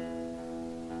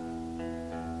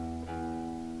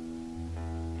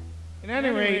 At any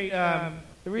rate,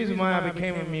 The reason why I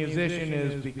became a musician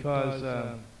is because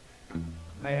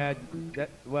I had that.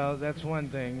 Well, that's one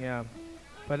thing, yeah.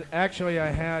 But actually,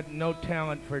 I had no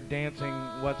talent for dancing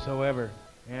whatsoever,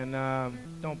 and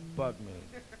don't bug me.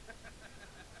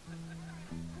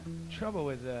 Trouble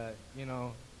with you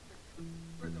know.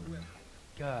 Where's the whip?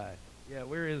 God, yeah.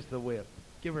 Where is the whip?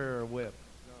 Give her a whip.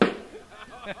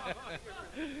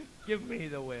 Give me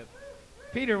the whip.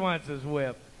 Peter wants his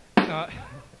whip. No,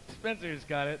 Spencer's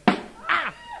got it. 15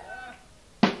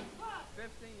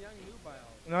 young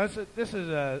nubiles. No, this is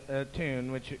a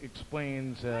tune which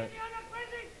explains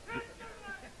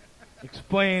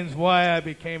why I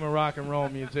became a rock and roll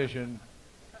musician,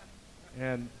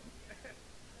 and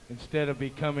instead of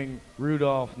becoming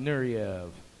Rudolph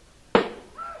Nureyev.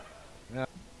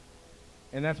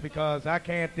 And that's because I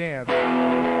can't dance.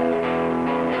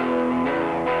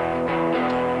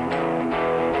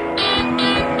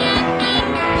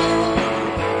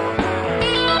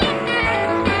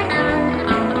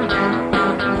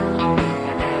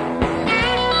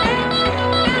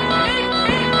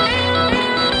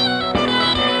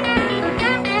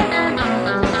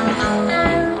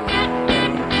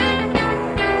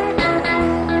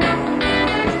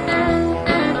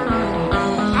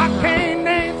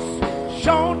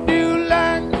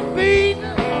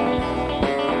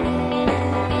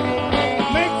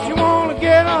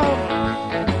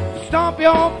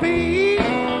 Your feet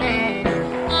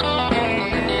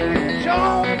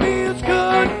sure feels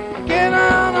good. Get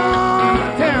out on the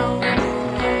town,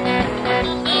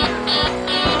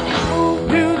 move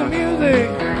to the music,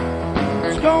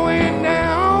 it's going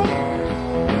down.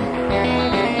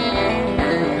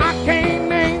 I can't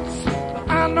dance, but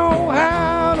I know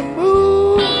how to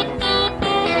move,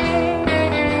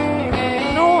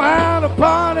 know how to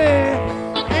party,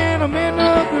 and I'm in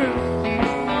the groove.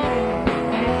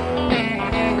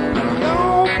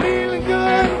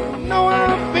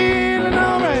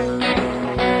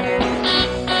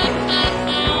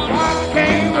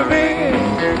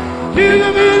 To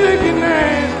the music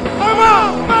tonight. Come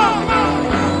on, come on, come on.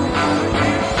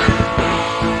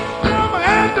 Come on,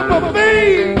 after my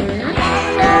feet.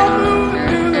 I'm moving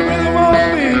to the rhythm of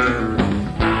me.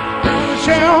 The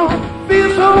sound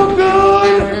feels so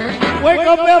good. Wake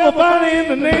up everybody in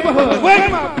the neighborhood. Wake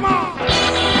 'em up, come on.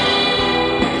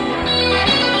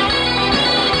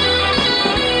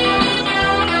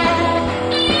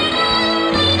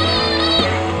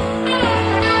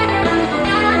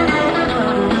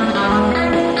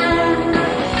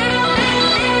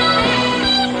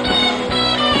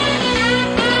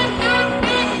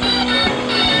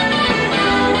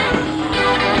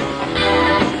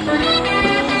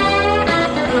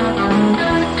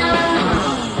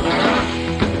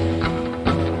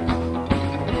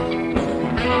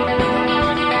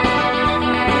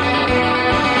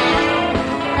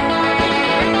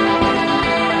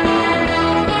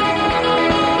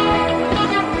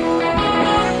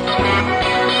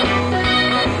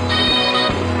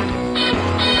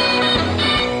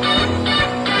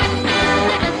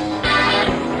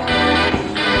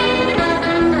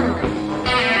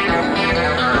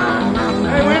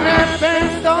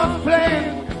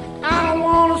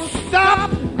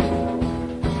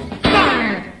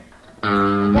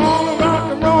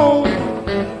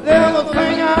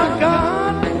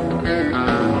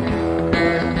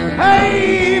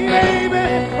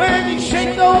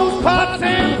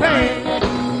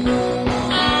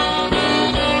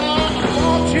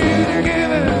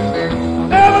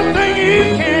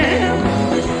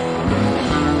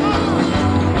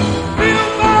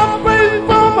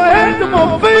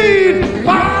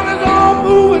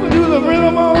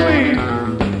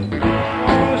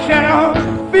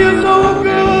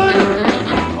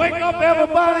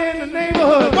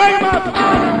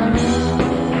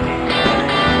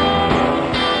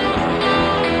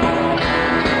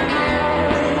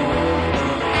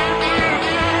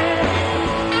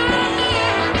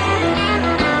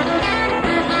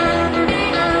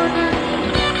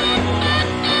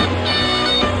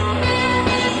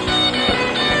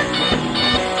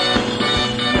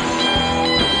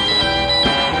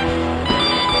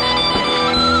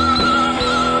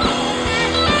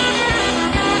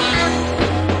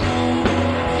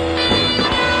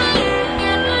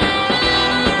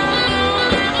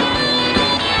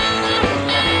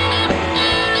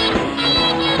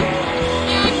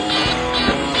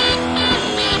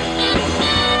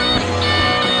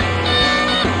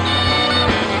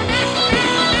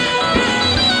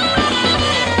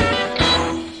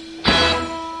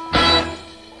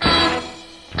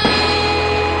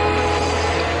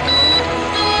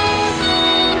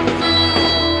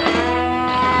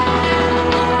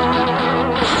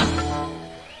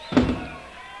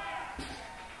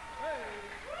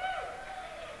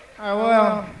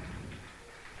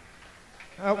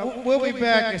 We'll be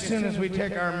back as soon as we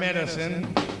take our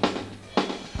medicine.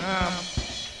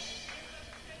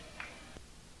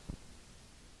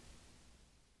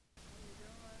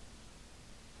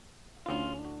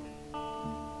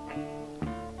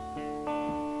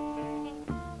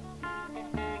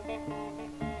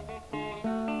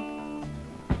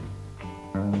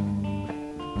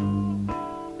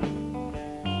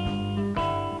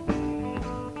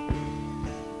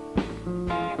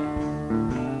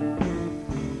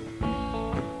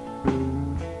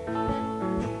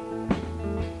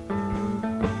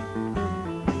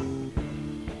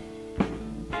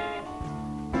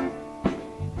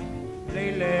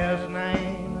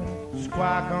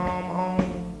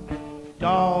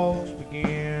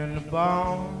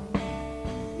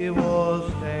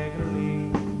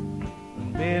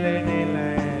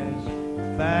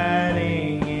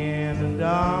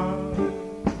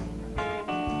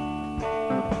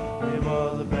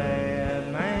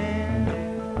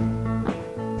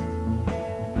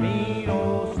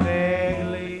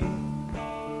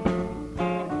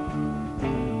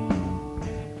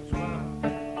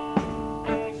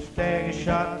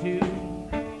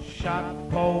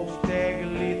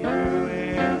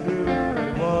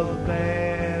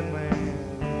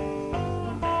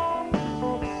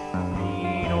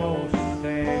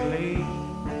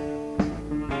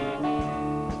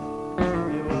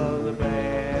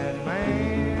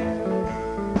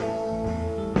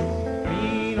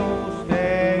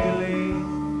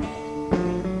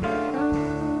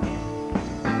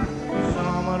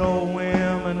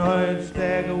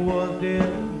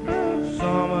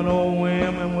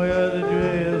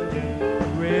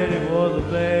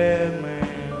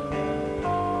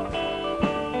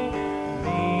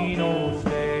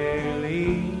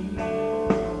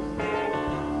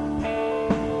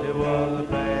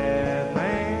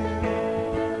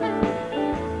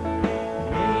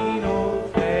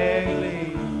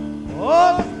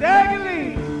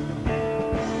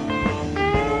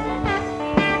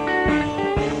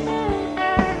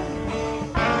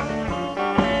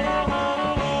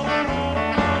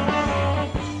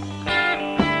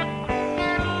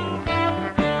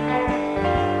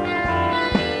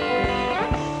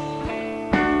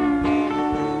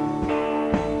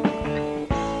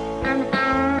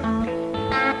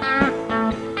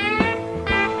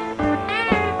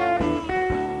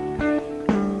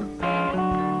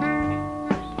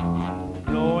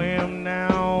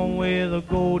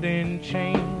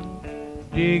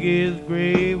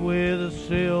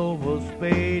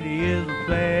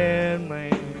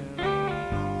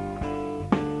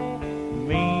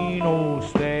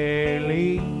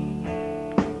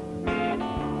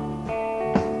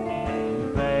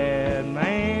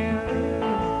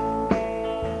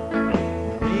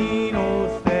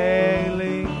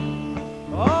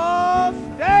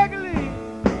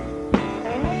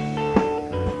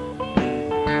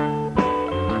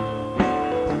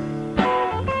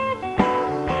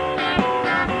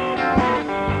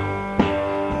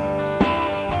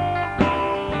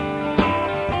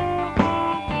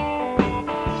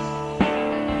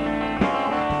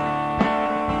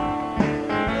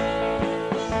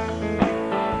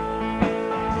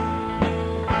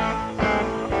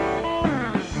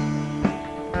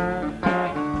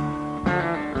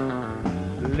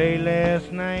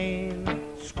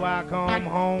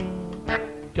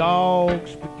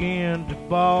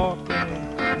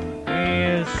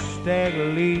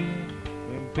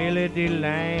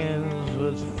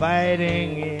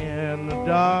 Fighting in the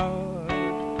dark.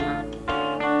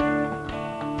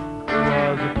 He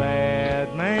was a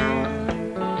bad man.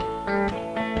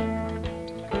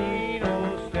 Mean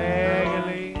old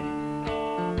Staggerly.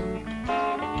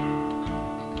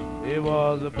 He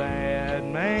was a bad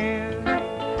man.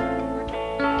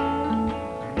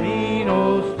 Mean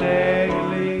old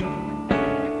Staggerly.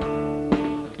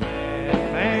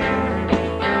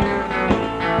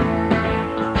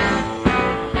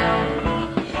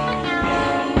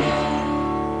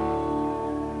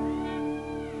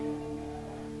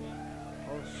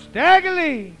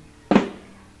 Berkeley.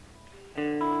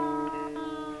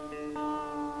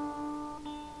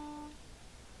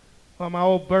 Well, my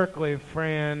old Berkeley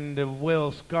friend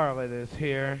Will Scarlet is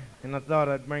here, and I thought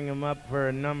I'd bring him up for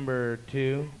a number or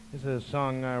two. This is a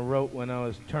song I wrote when I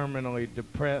was terminally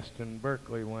depressed in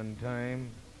Berkeley one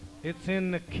time. It's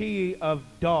in the key of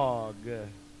dog.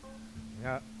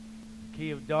 Yeah,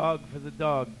 key of dog for the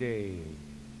dog day.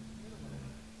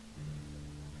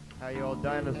 How you all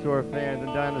dinosaur fans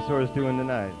and dinosaurs doing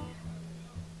tonight?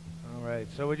 All right,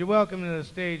 so would you welcome to the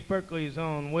stage Berkeley's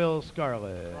own Will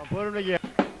Scarlet. I'll put them together.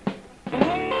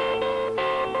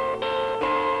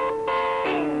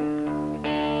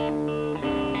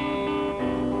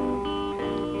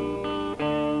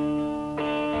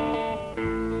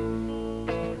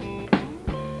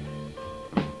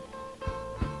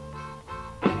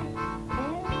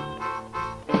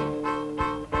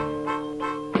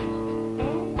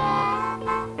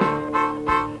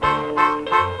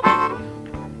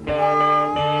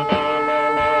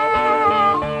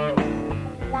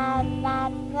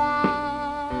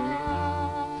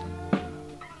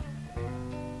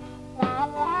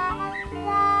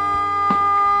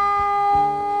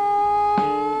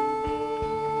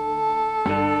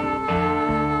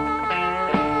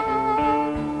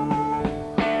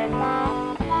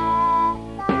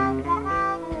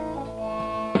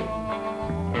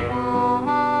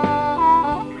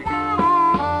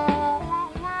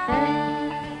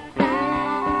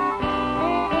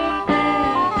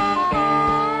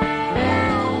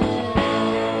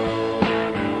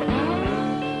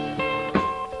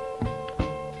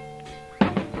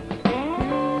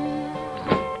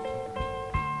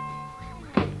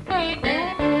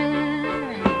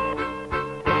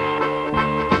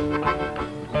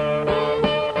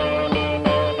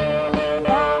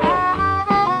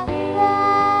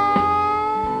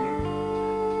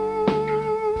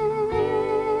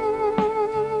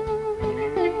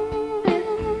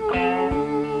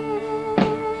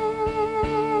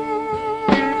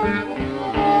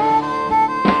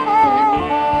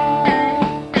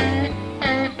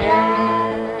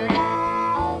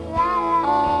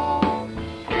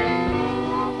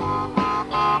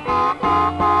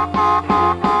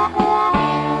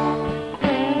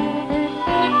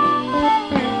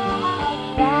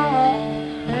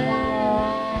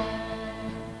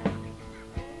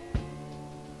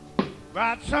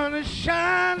 Bright sun is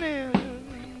shining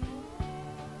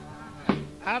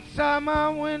outside my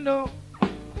window.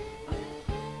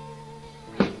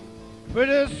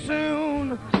 Pretty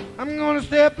soon I'm gonna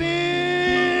step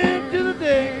into the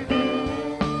day.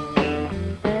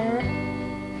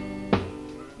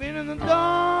 Been in the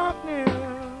darkness,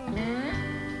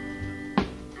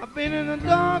 I've been in the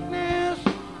darkness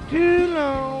too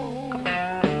long.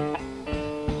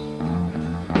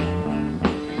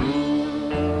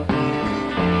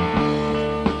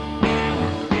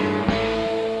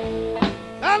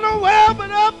 I know well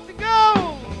but up to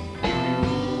go.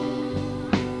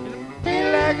 It'll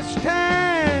feel like it's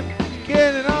time to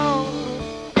get it on.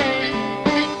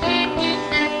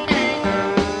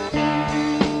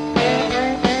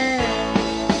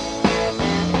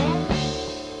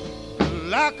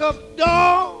 Lock up the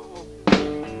door,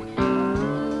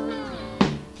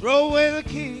 throw away the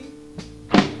key.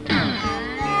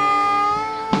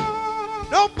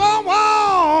 No bomb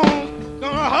walls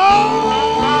gonna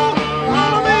hold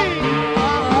on me.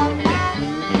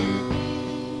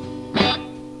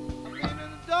 Been in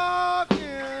the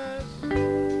darkness,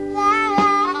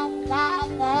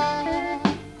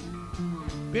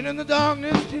 been in the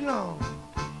darkness too long.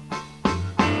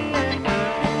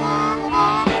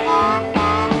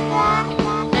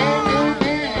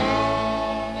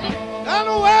 I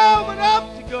know well but up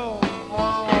to go.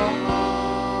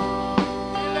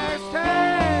 Last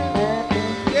time,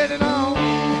 get it on.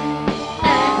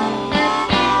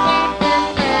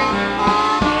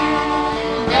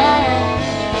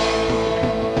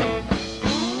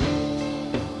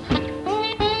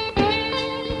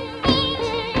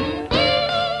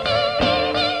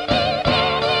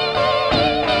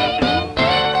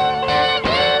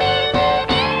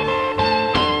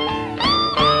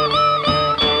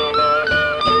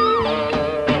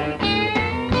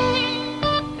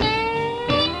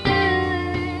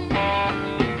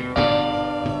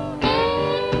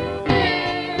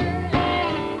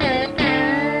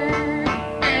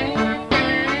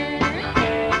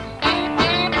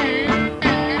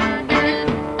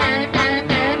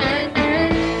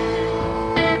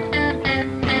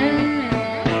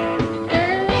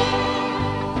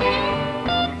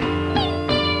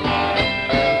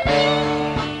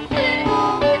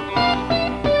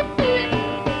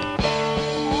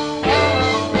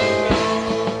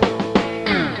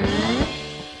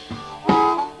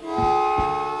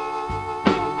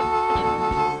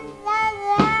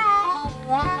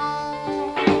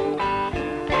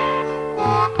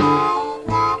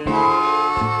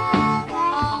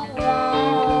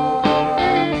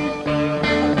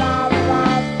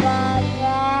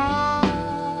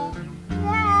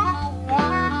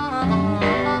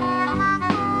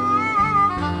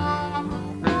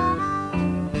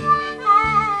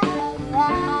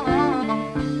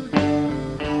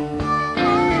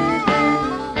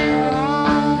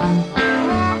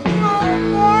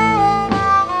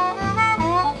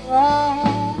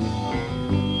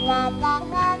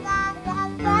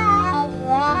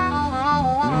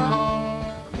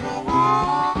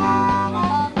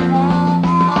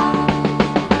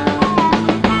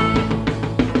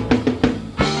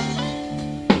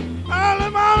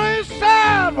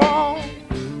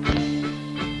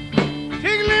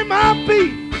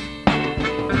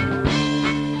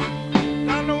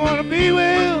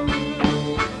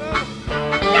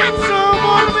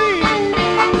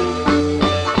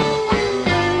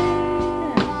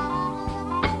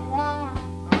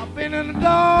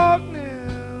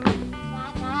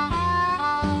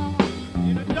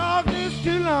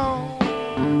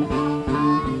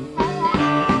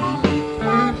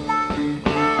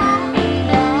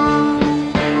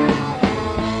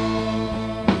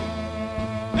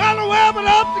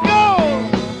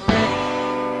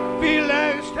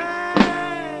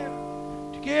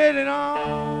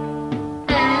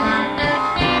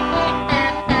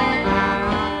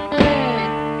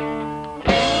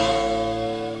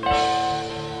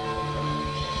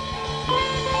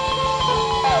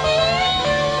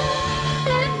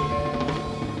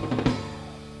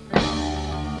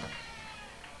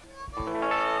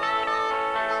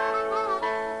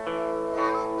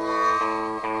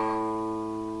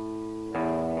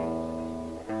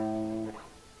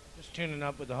 Just tuning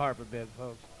up with the harp a bit,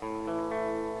 folks.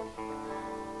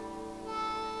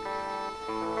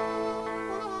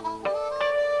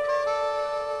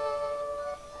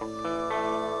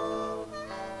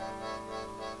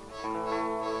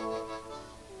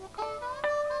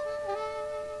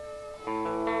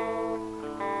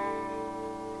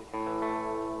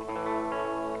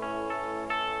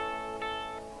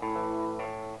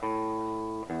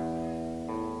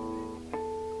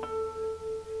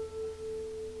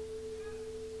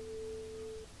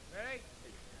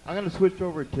 I'm going to switch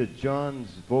over to John's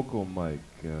vocal mic.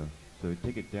 So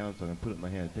take it down so I can put it in my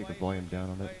hand and take the volume down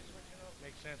on it.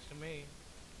 Makes sense to me.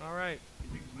 All right.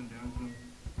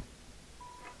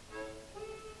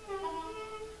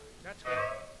 That's good.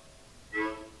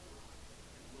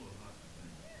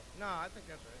 No, I think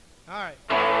that's right. All right.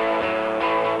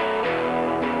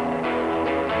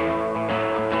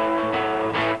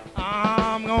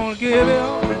 I'm going to give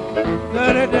you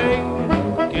 30 days.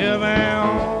 Give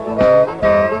out.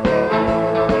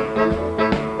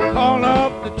 Call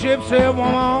up the gypsy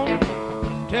woman,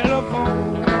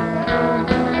 telephone.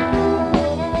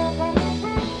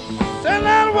 Send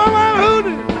that woman who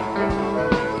did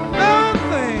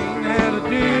nothing that'll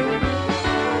do.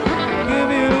 Give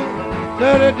you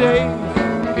 30 days,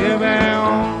 give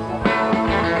out.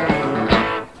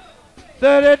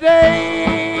 30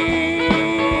 days,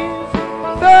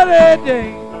 30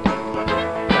 days.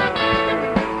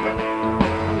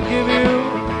 Give you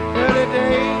 30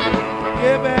 days,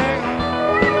 get back.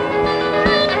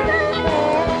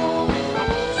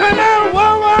 Send out a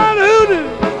woman who do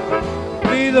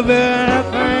be the very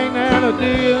thing that'll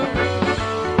do you.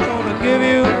 Gonna give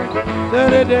you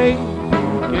 30 days,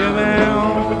 give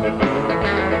out.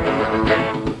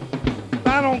 If I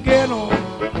don't get no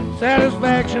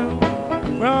satisfaction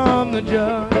from the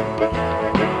judge,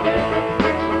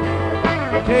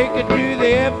 take it to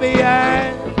the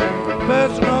FBI.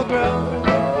 Personal grudge.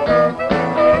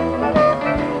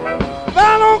 If I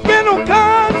don't get no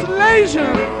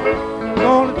consolation,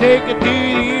 gonna take it to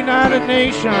the United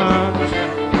Nations.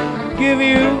 Give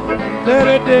you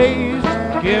 30 days,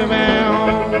 give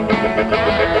out.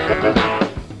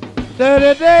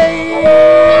 30 days,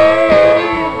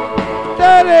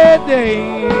 30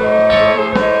 days.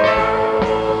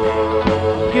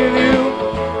 Give you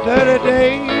 30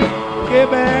 days,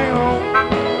 give out.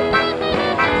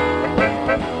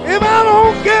 If I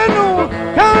don't get no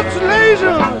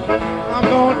consolation, I'm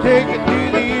gonna take it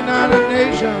to the United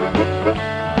Nations.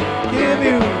 Give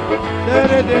you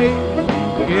 30 days,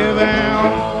 give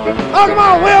out. Oh, come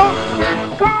on, Will!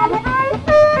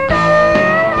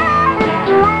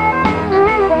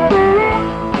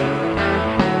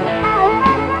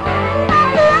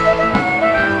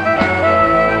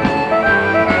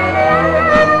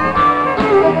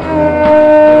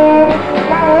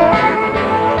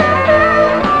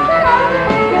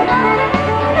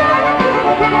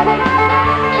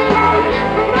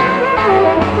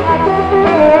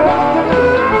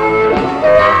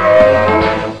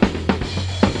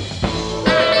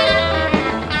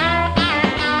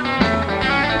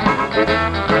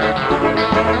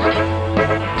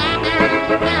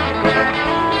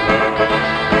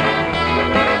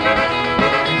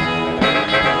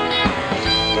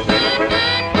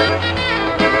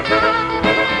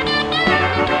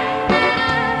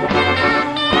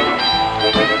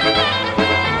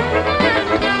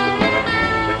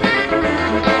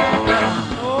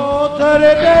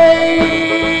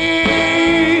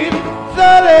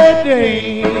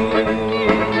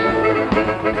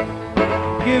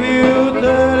 Give you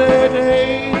 30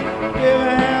 days, give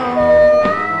out.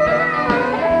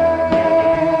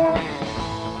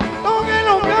 Don't get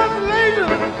no consolation,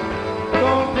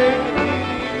 don't take it to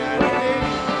the United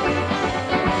States.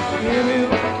 Give you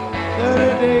 30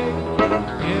 days,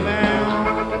 give out.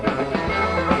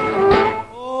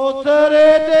 Oh, 30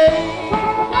 days,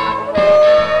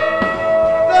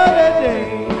 30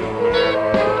 days.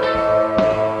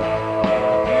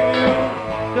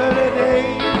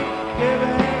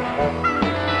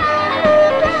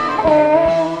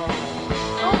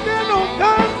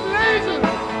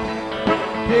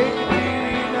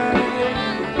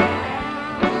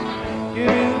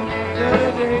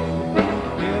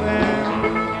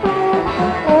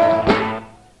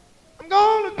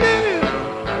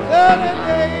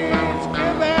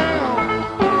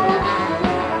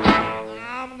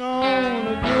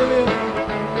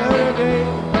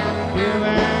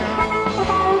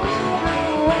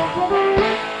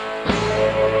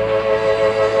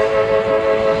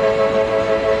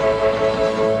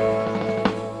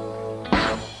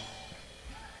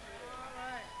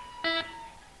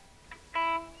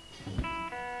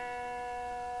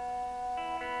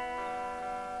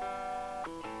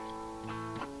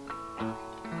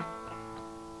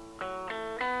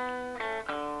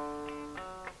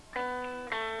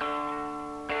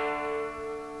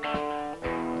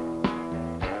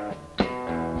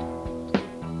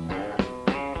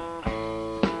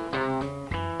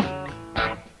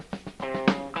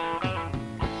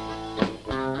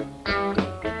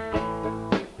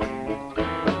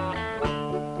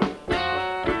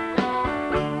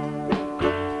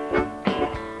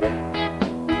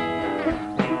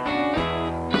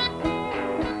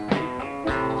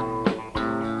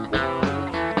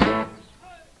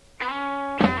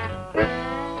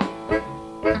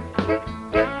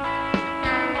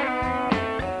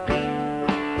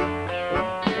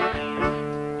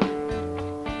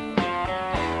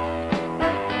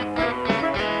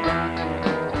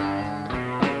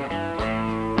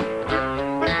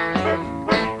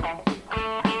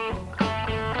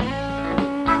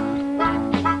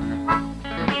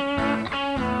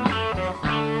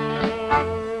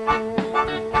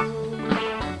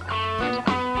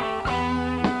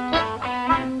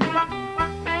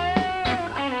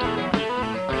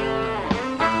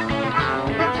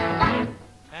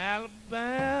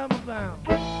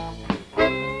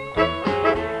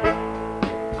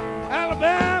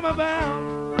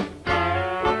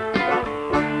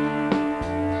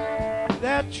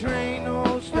 that train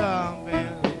don't stop,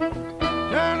 man.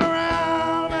 Turn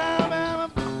around,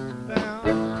 Alabama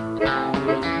bound.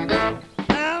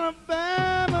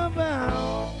 Alabama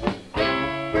bound.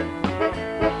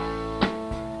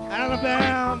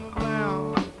 Alabama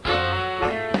bound.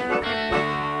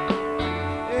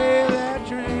 Hey, that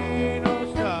train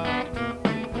don't stop.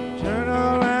 Turn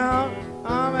around,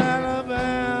 I'm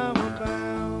Alabama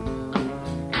bound.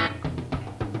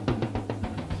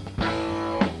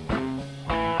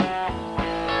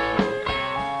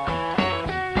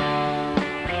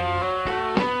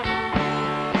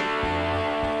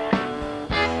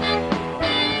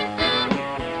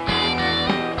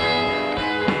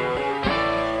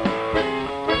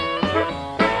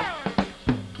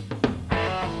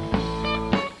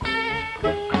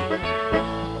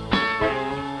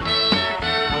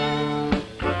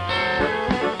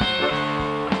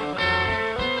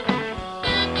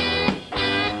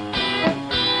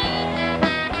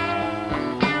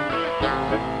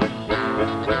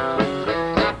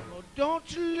 Well,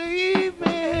 don't you leave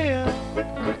me here.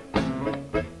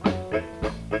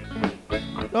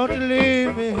 Don't you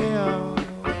leave me here.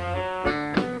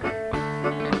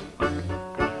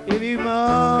 If you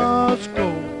must go,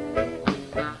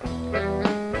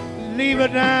 leave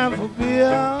it down for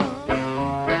beer.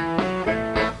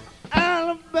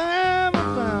 Alabama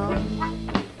bound.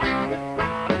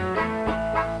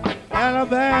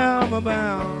 Alabama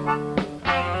bound.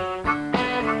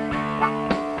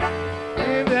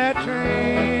 If that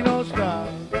train don't stop,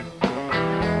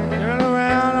 turn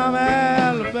around, I'm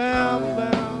Alabama bound.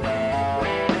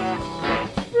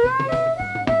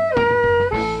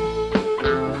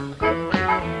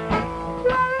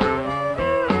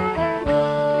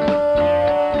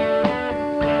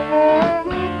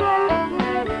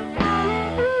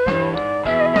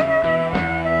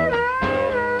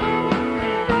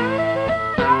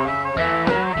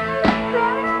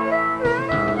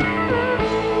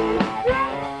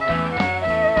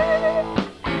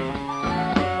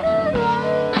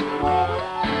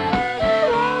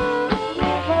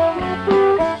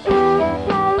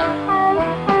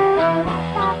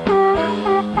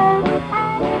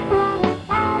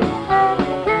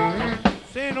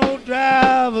 Send old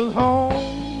drivers home.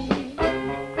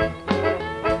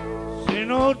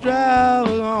 Send old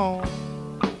drivers home.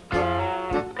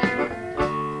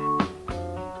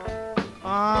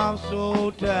 I'm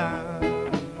so tired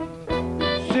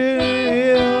sitting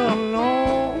here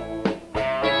alone.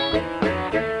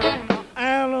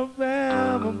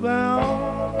 Alabama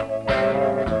bound.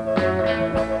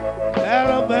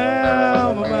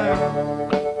 Alabama bound.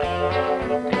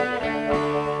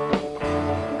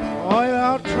 Oh,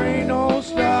 your train don't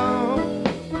stop.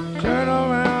 Turn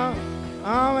around,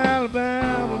 I'm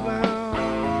Alabama bound.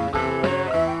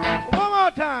 One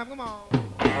more time, come on.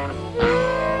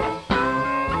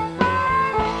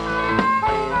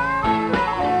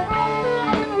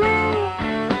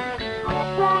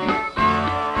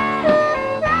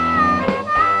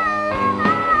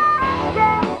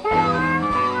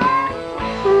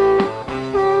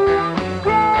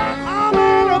 I'm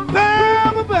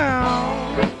Alabama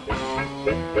bound.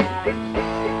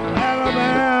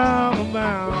 Alabama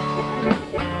bound.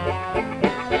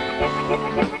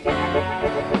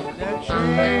 That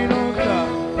train don't stop.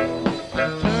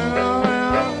 Turn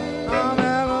around, I'm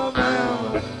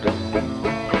Alabama.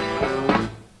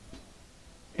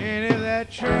 And if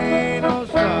that train don't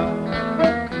stop,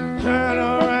 turn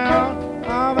around,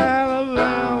 I'm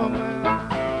Alabama.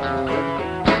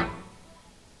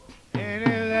 And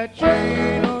if that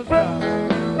train don't stop,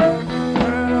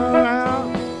 turn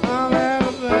around, I'm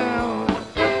Alabama.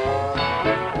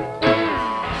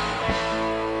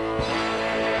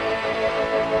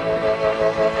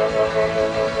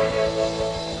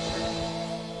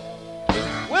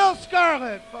 Will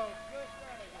Scarlet, folks.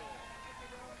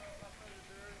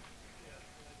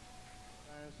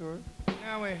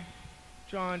 Now we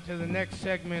drawn to the next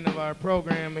segment of our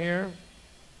program here.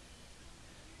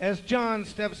 As John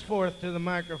steps forth to the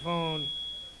microphone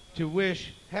to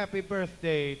wish happy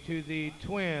birthday to the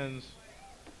twins.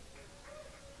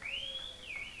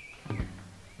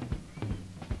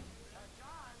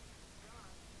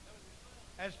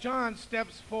 As John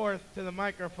steps forth to the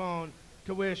microphone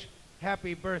to wish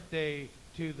happy birthday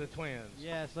to the twins.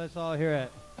 Yes, let's all hear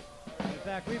it. In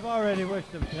fact, we've already wished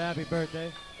him happy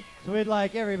birthday. So we'd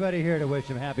like everybody here to wish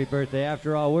him happy birthday.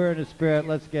 After all, we're in the spirit.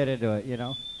 Let's get into it, you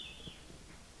know.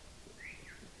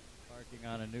 Embarking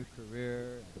on a new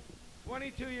career.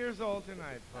 22 years old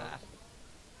tonight, folks.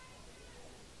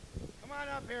 Come on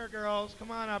up here, girls. Come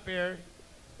on up here.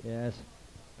 Yes.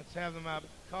 Let's have them up.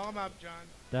 Call them up, John.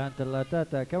 Dun, da, la, da,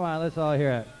 da. Come on, let's all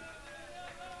hear it.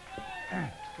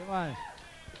 Come on.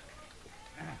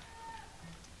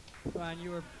 Come on,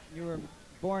 you were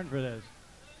born for this.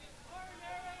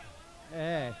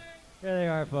 Hey, here they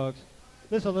are, folks.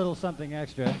 This is a little something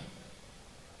extra.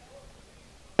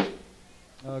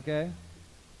 Okay.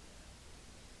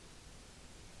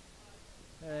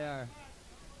 There they are.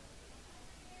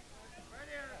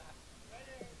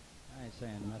 I ain't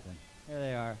saying nothing. Here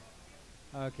they are.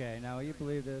 Okay, now will you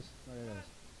believe this? Look at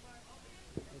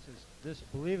this.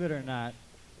 Believe it or not,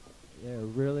 they're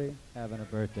really having a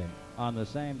birthday on the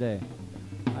same day.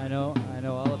 I know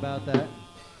all about that.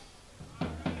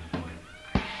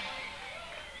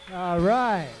 All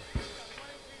right.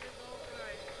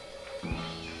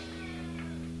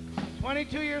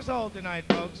 22 years old tonight,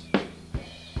 folks.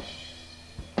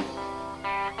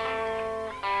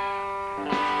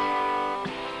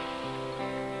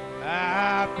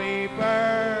 Happy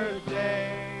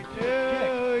birthday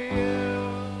to you.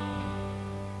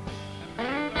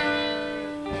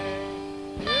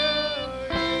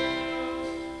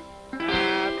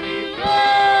 Happy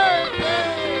birthday.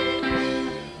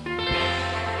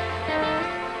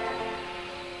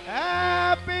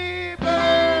 Happy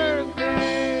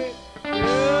birthday to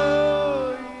you.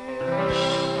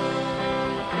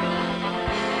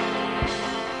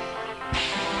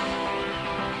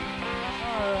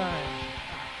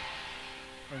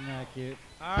 Isn't that cute?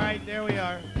 All right, there we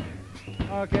are.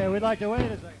 Okay, we'd like to wait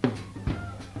a second.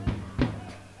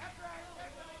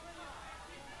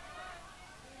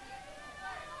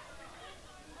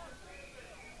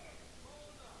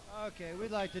 Okay,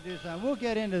 we'd like to do something. We'll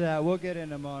get into that. We'll get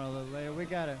into Mona a little later. We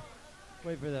gotta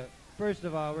wait for the. First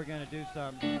of all, we're gonna do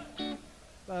something.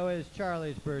 By the way, it's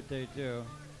Charlie's birthday too,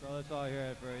 so let's all hear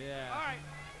it for yeah. All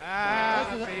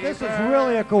right. This is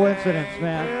really a coincidence,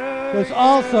 man. There's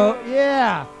also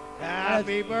yeah.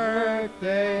 Happy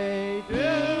birthday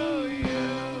to you.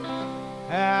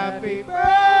 Happy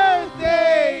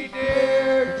birthday,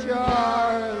 dear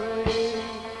Charlie.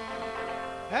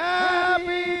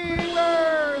 Happy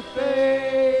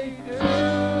birthday to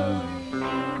you.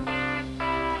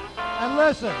 And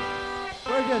listen,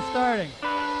 we're just starting.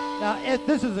 Now,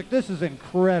 this is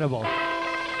incredible,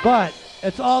 but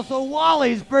it's also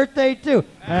Wally's birthday too.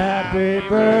 Happy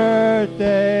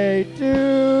birthday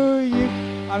to you.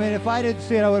 I mean, if I didn't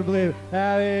see it, I wouldn't believe it.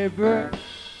 Happy birthday.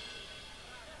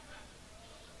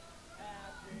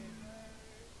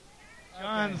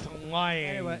 John's lying.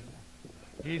 Anyway.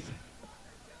 He's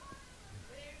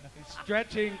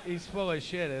stretching. He's full of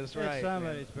shit. That's right. It's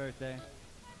somebody's birthday.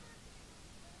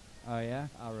 Oh, yeah?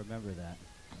 I'll remember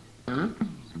that.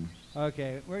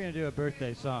 Okay, we're going to do a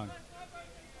birthday song.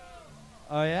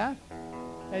 Oh, yeah?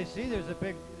 Hey, see,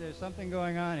 there's something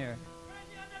going on here.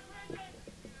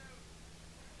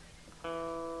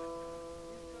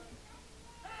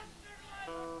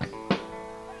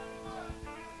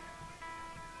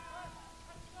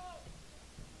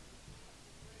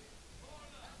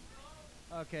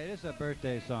 Okay, this is a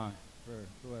birthday song for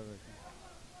whoever.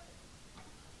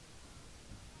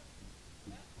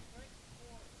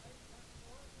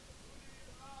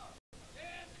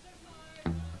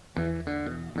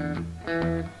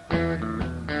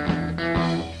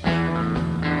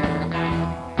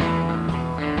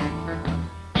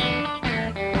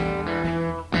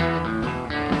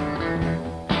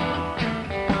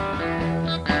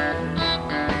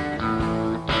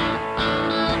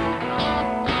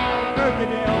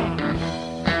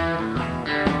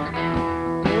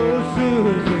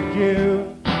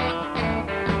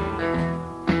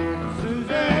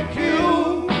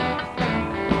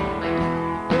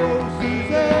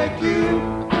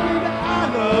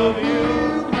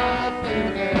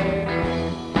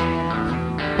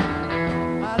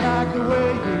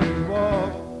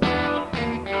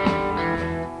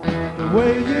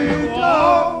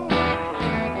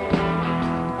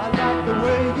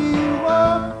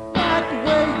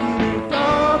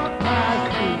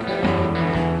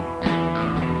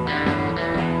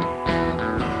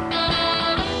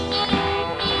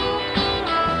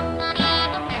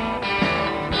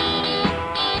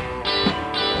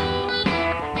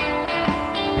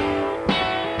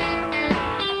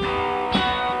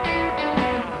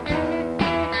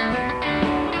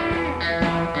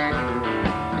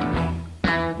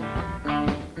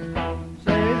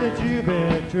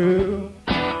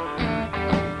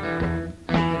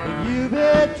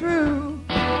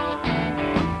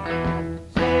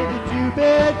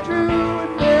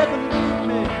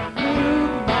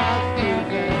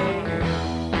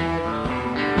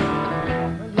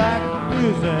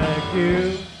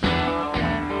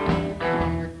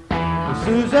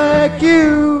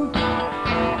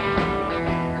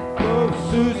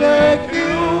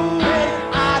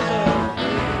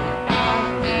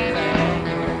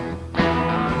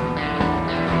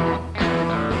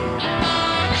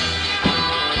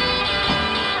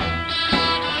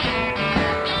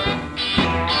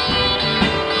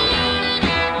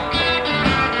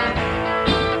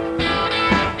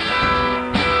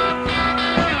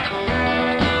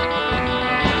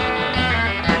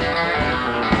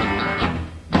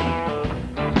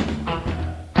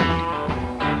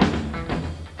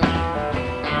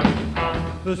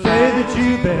 So say that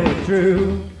you be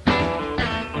true.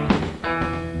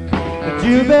 That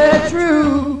you be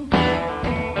true.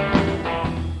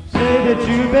 Say that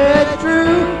you be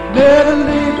true. Never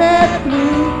leave me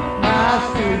blue. My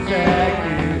Susan.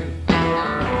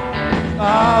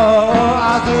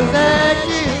 Oh,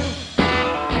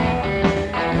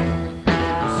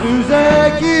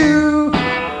 Susan, you.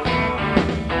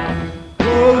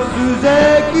 Oh,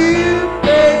 Susan, you.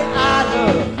 Hey, I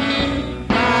love you,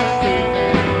 my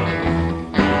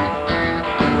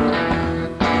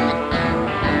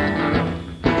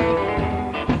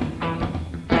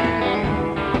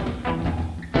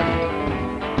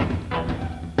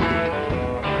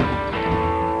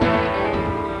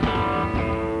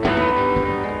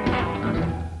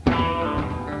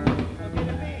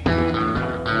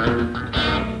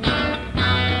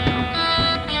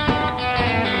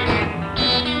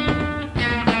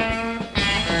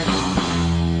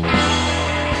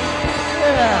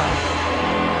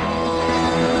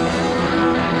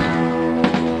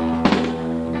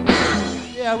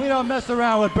we don't mess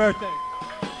around with birthdays.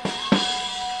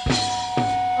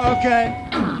 Okay.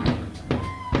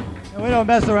 And we don't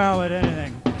mess around with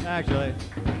anything, actually.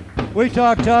 We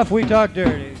talk tough, we talk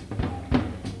dirty.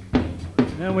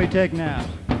 And then we take naps.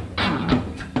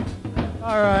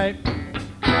 All right.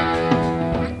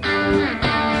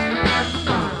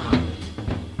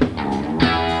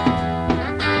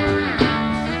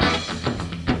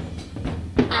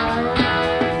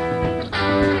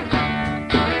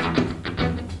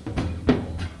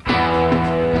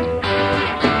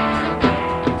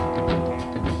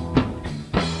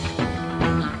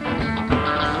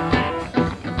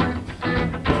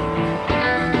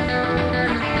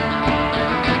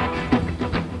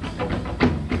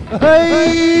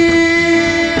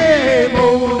 Hey,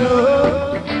 Mona,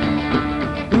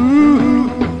 ooh,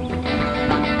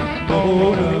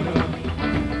 Mona.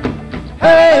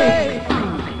 Hey,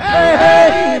 hey,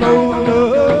 hey, Mona,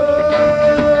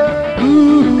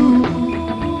 ooh,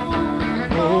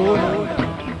 Mona.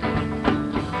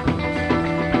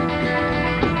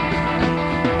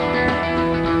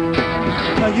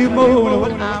 Now you, Mona,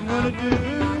 what I'm gonna do?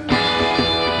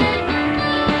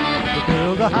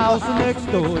 Build a house next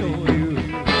door to you.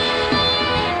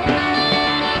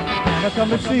 And I'll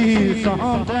come and see you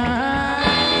sometime.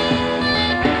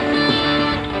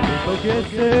 People get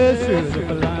this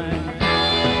Cipollina.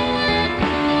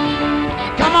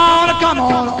 Come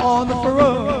on the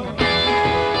road.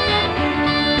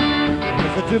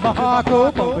 Listen to my heart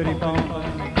go bumpity bump.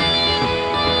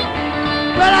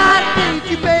 Well, I need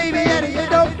you, baby, and you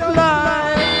don't lie.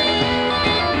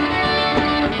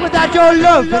 Without your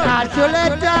love, then I'd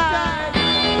surely die.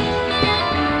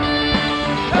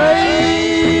 Hey,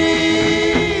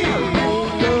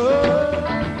 Mona,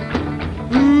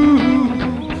 ooh,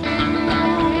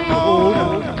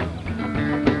 Mona.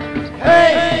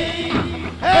 Hey,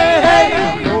 hey, hey,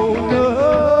 Mona,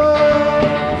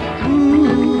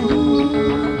 ooh,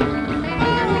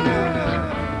 Mona.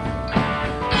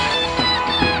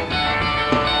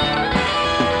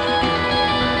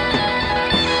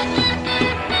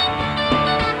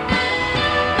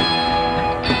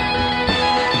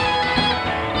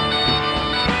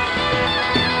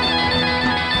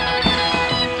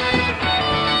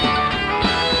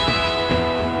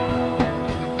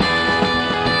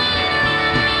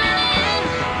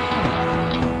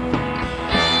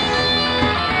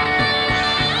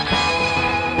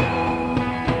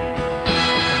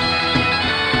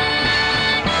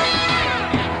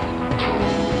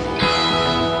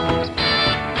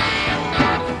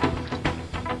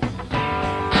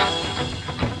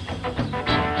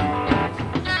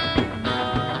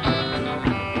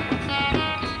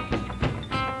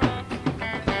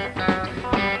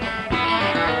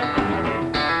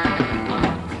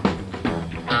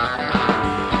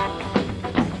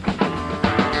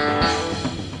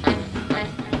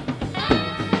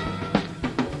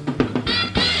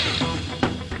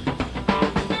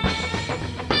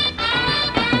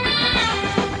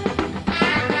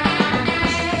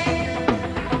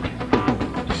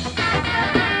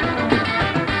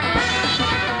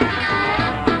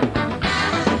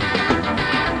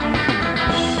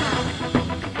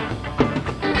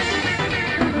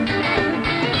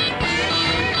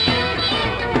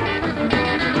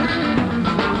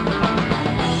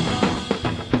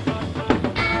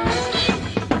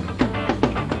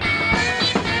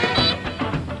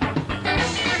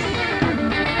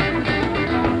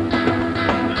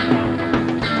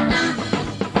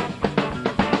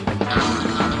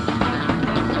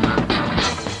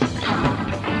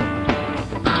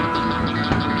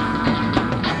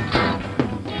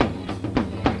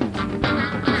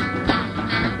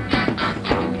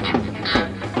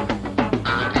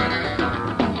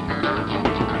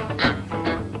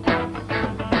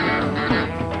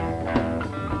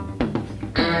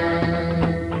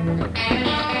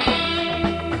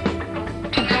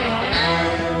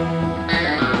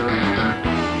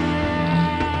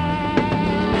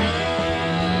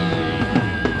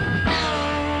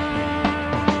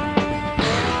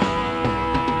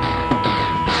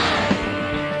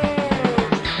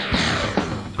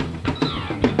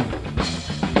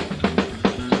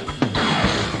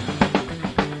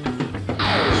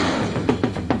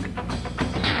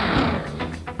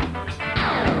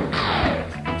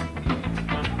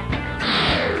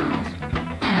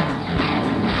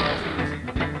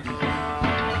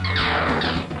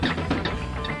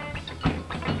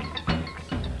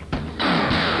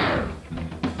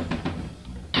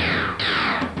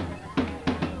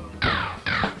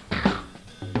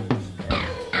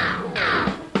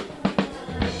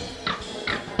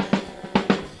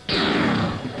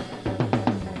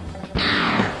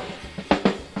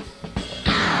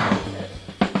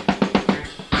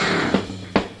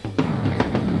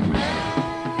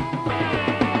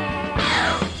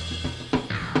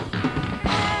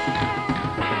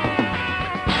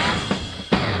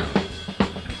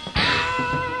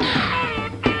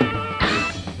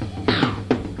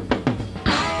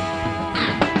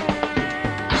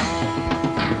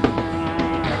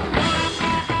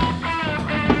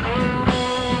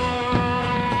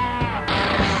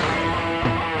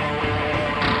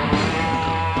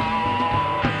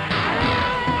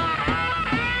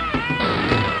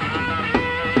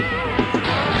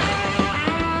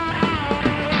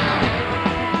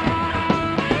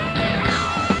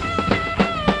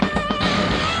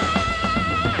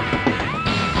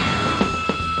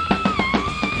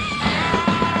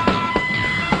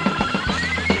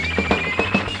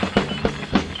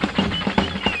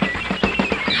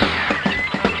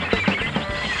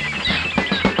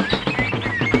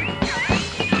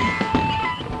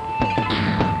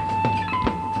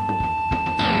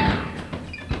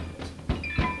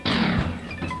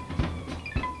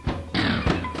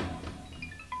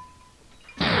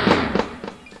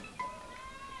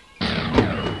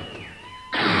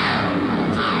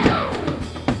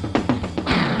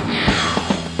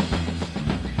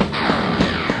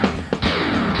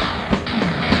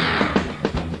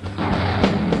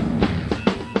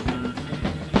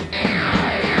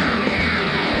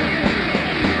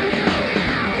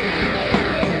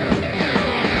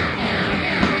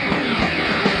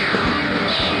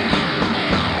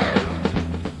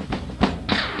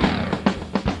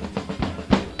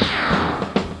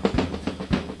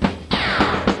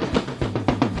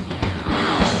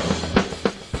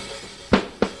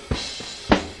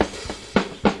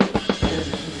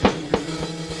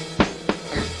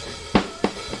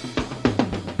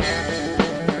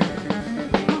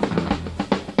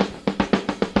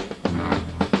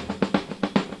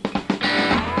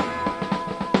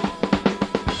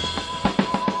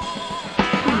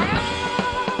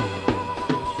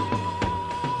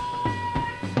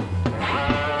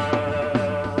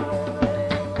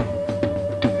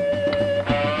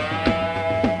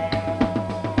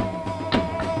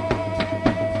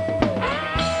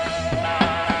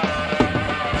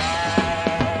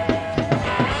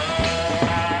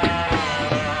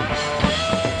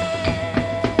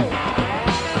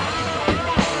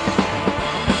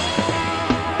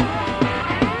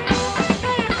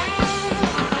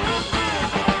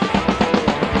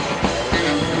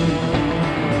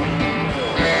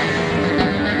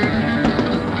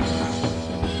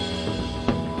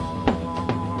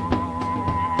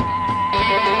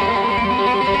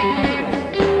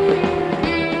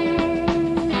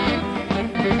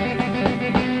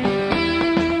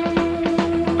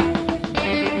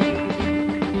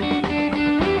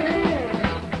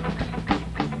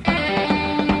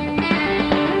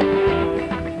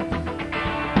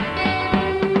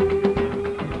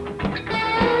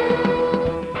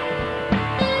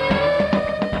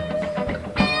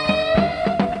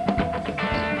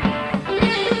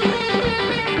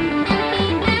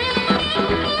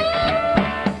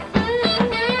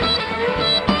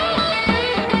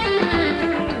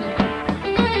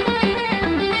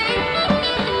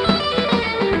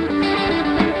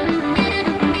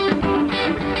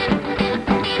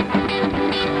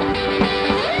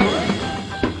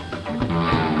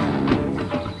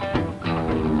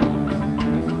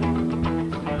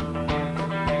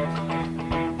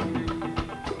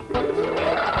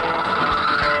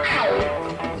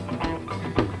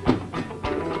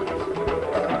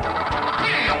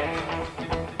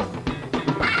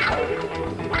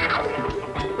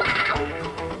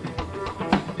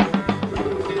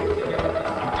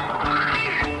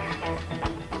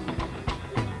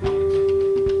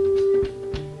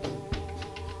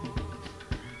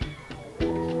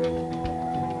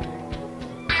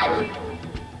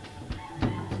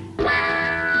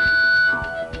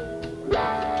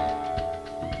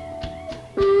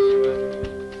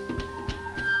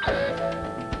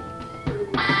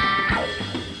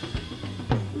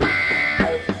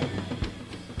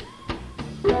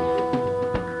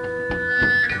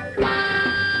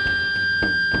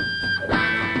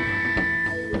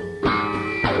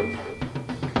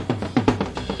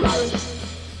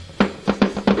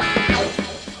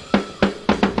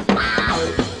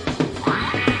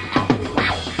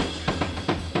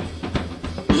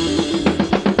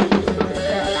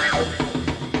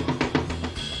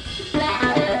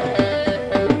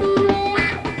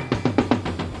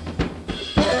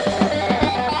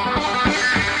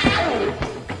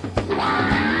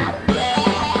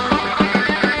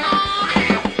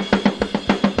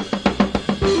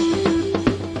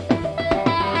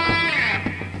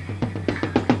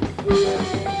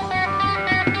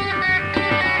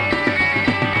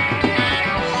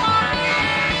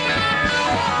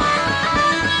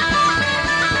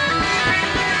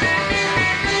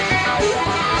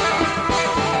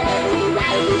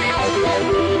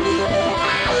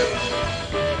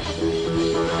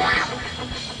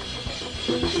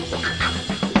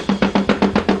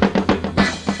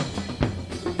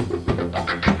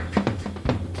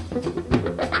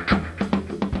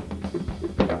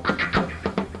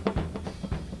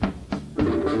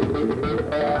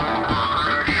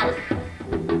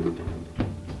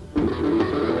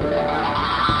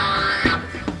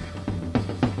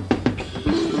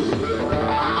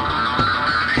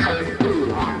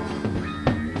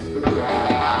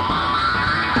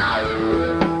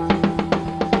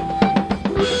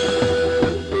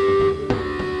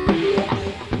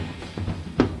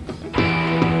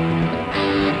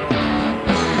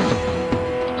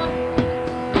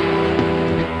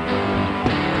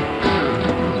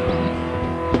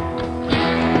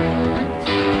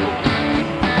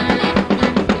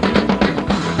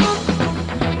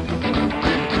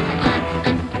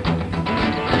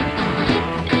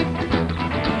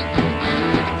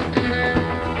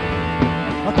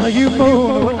 You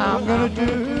know what I'm gonna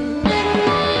do.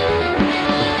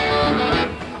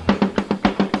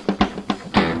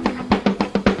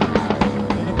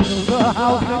 Gonna build a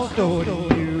house next door to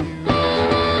you.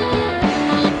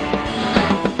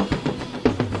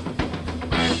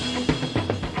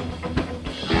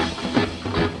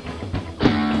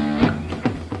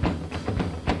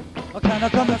 I kinda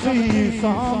come to see you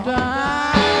sometime.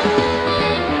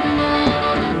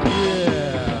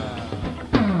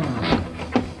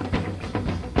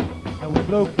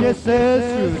 Blow kisses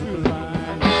through the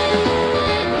line.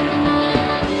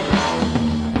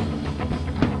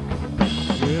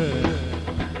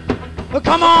 Yeah.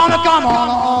 Come on the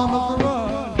run.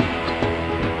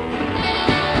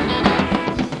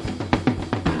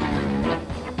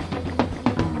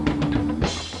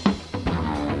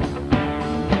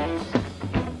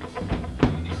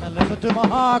 And listen to my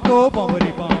heart go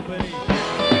bumpity bumpity.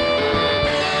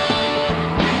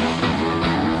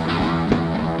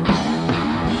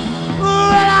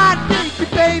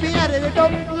 Baby, and it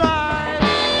don't lie.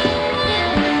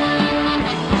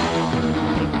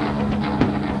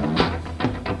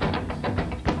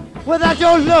 Without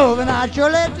your love, and I'd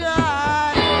surely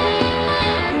die.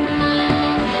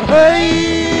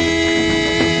 Hey,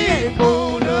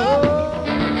 oh no,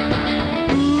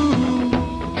 ooh,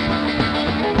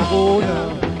 oh no.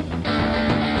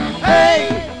 Hey,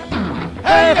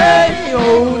 hey, hey, oh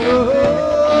no.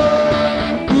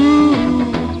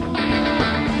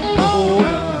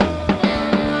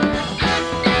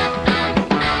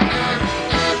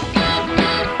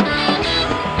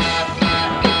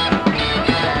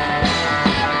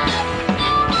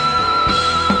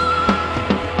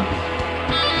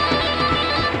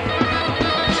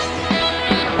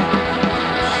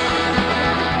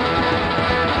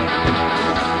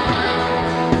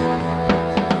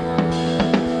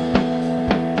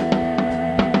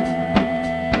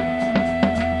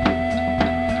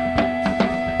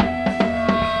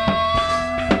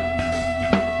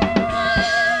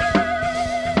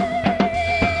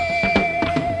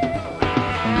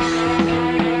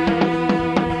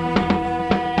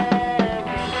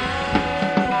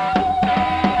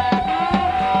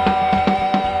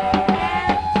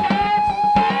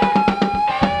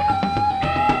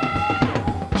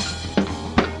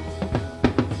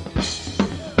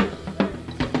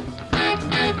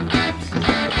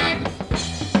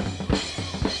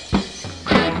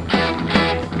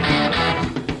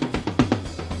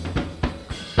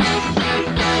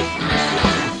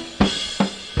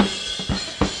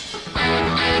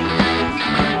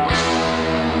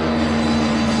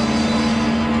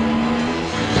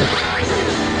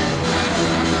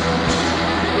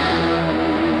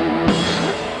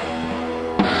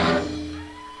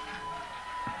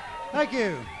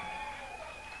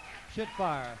 Shit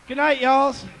fire. Good night,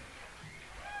 y'alls.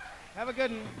 Have a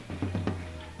good one.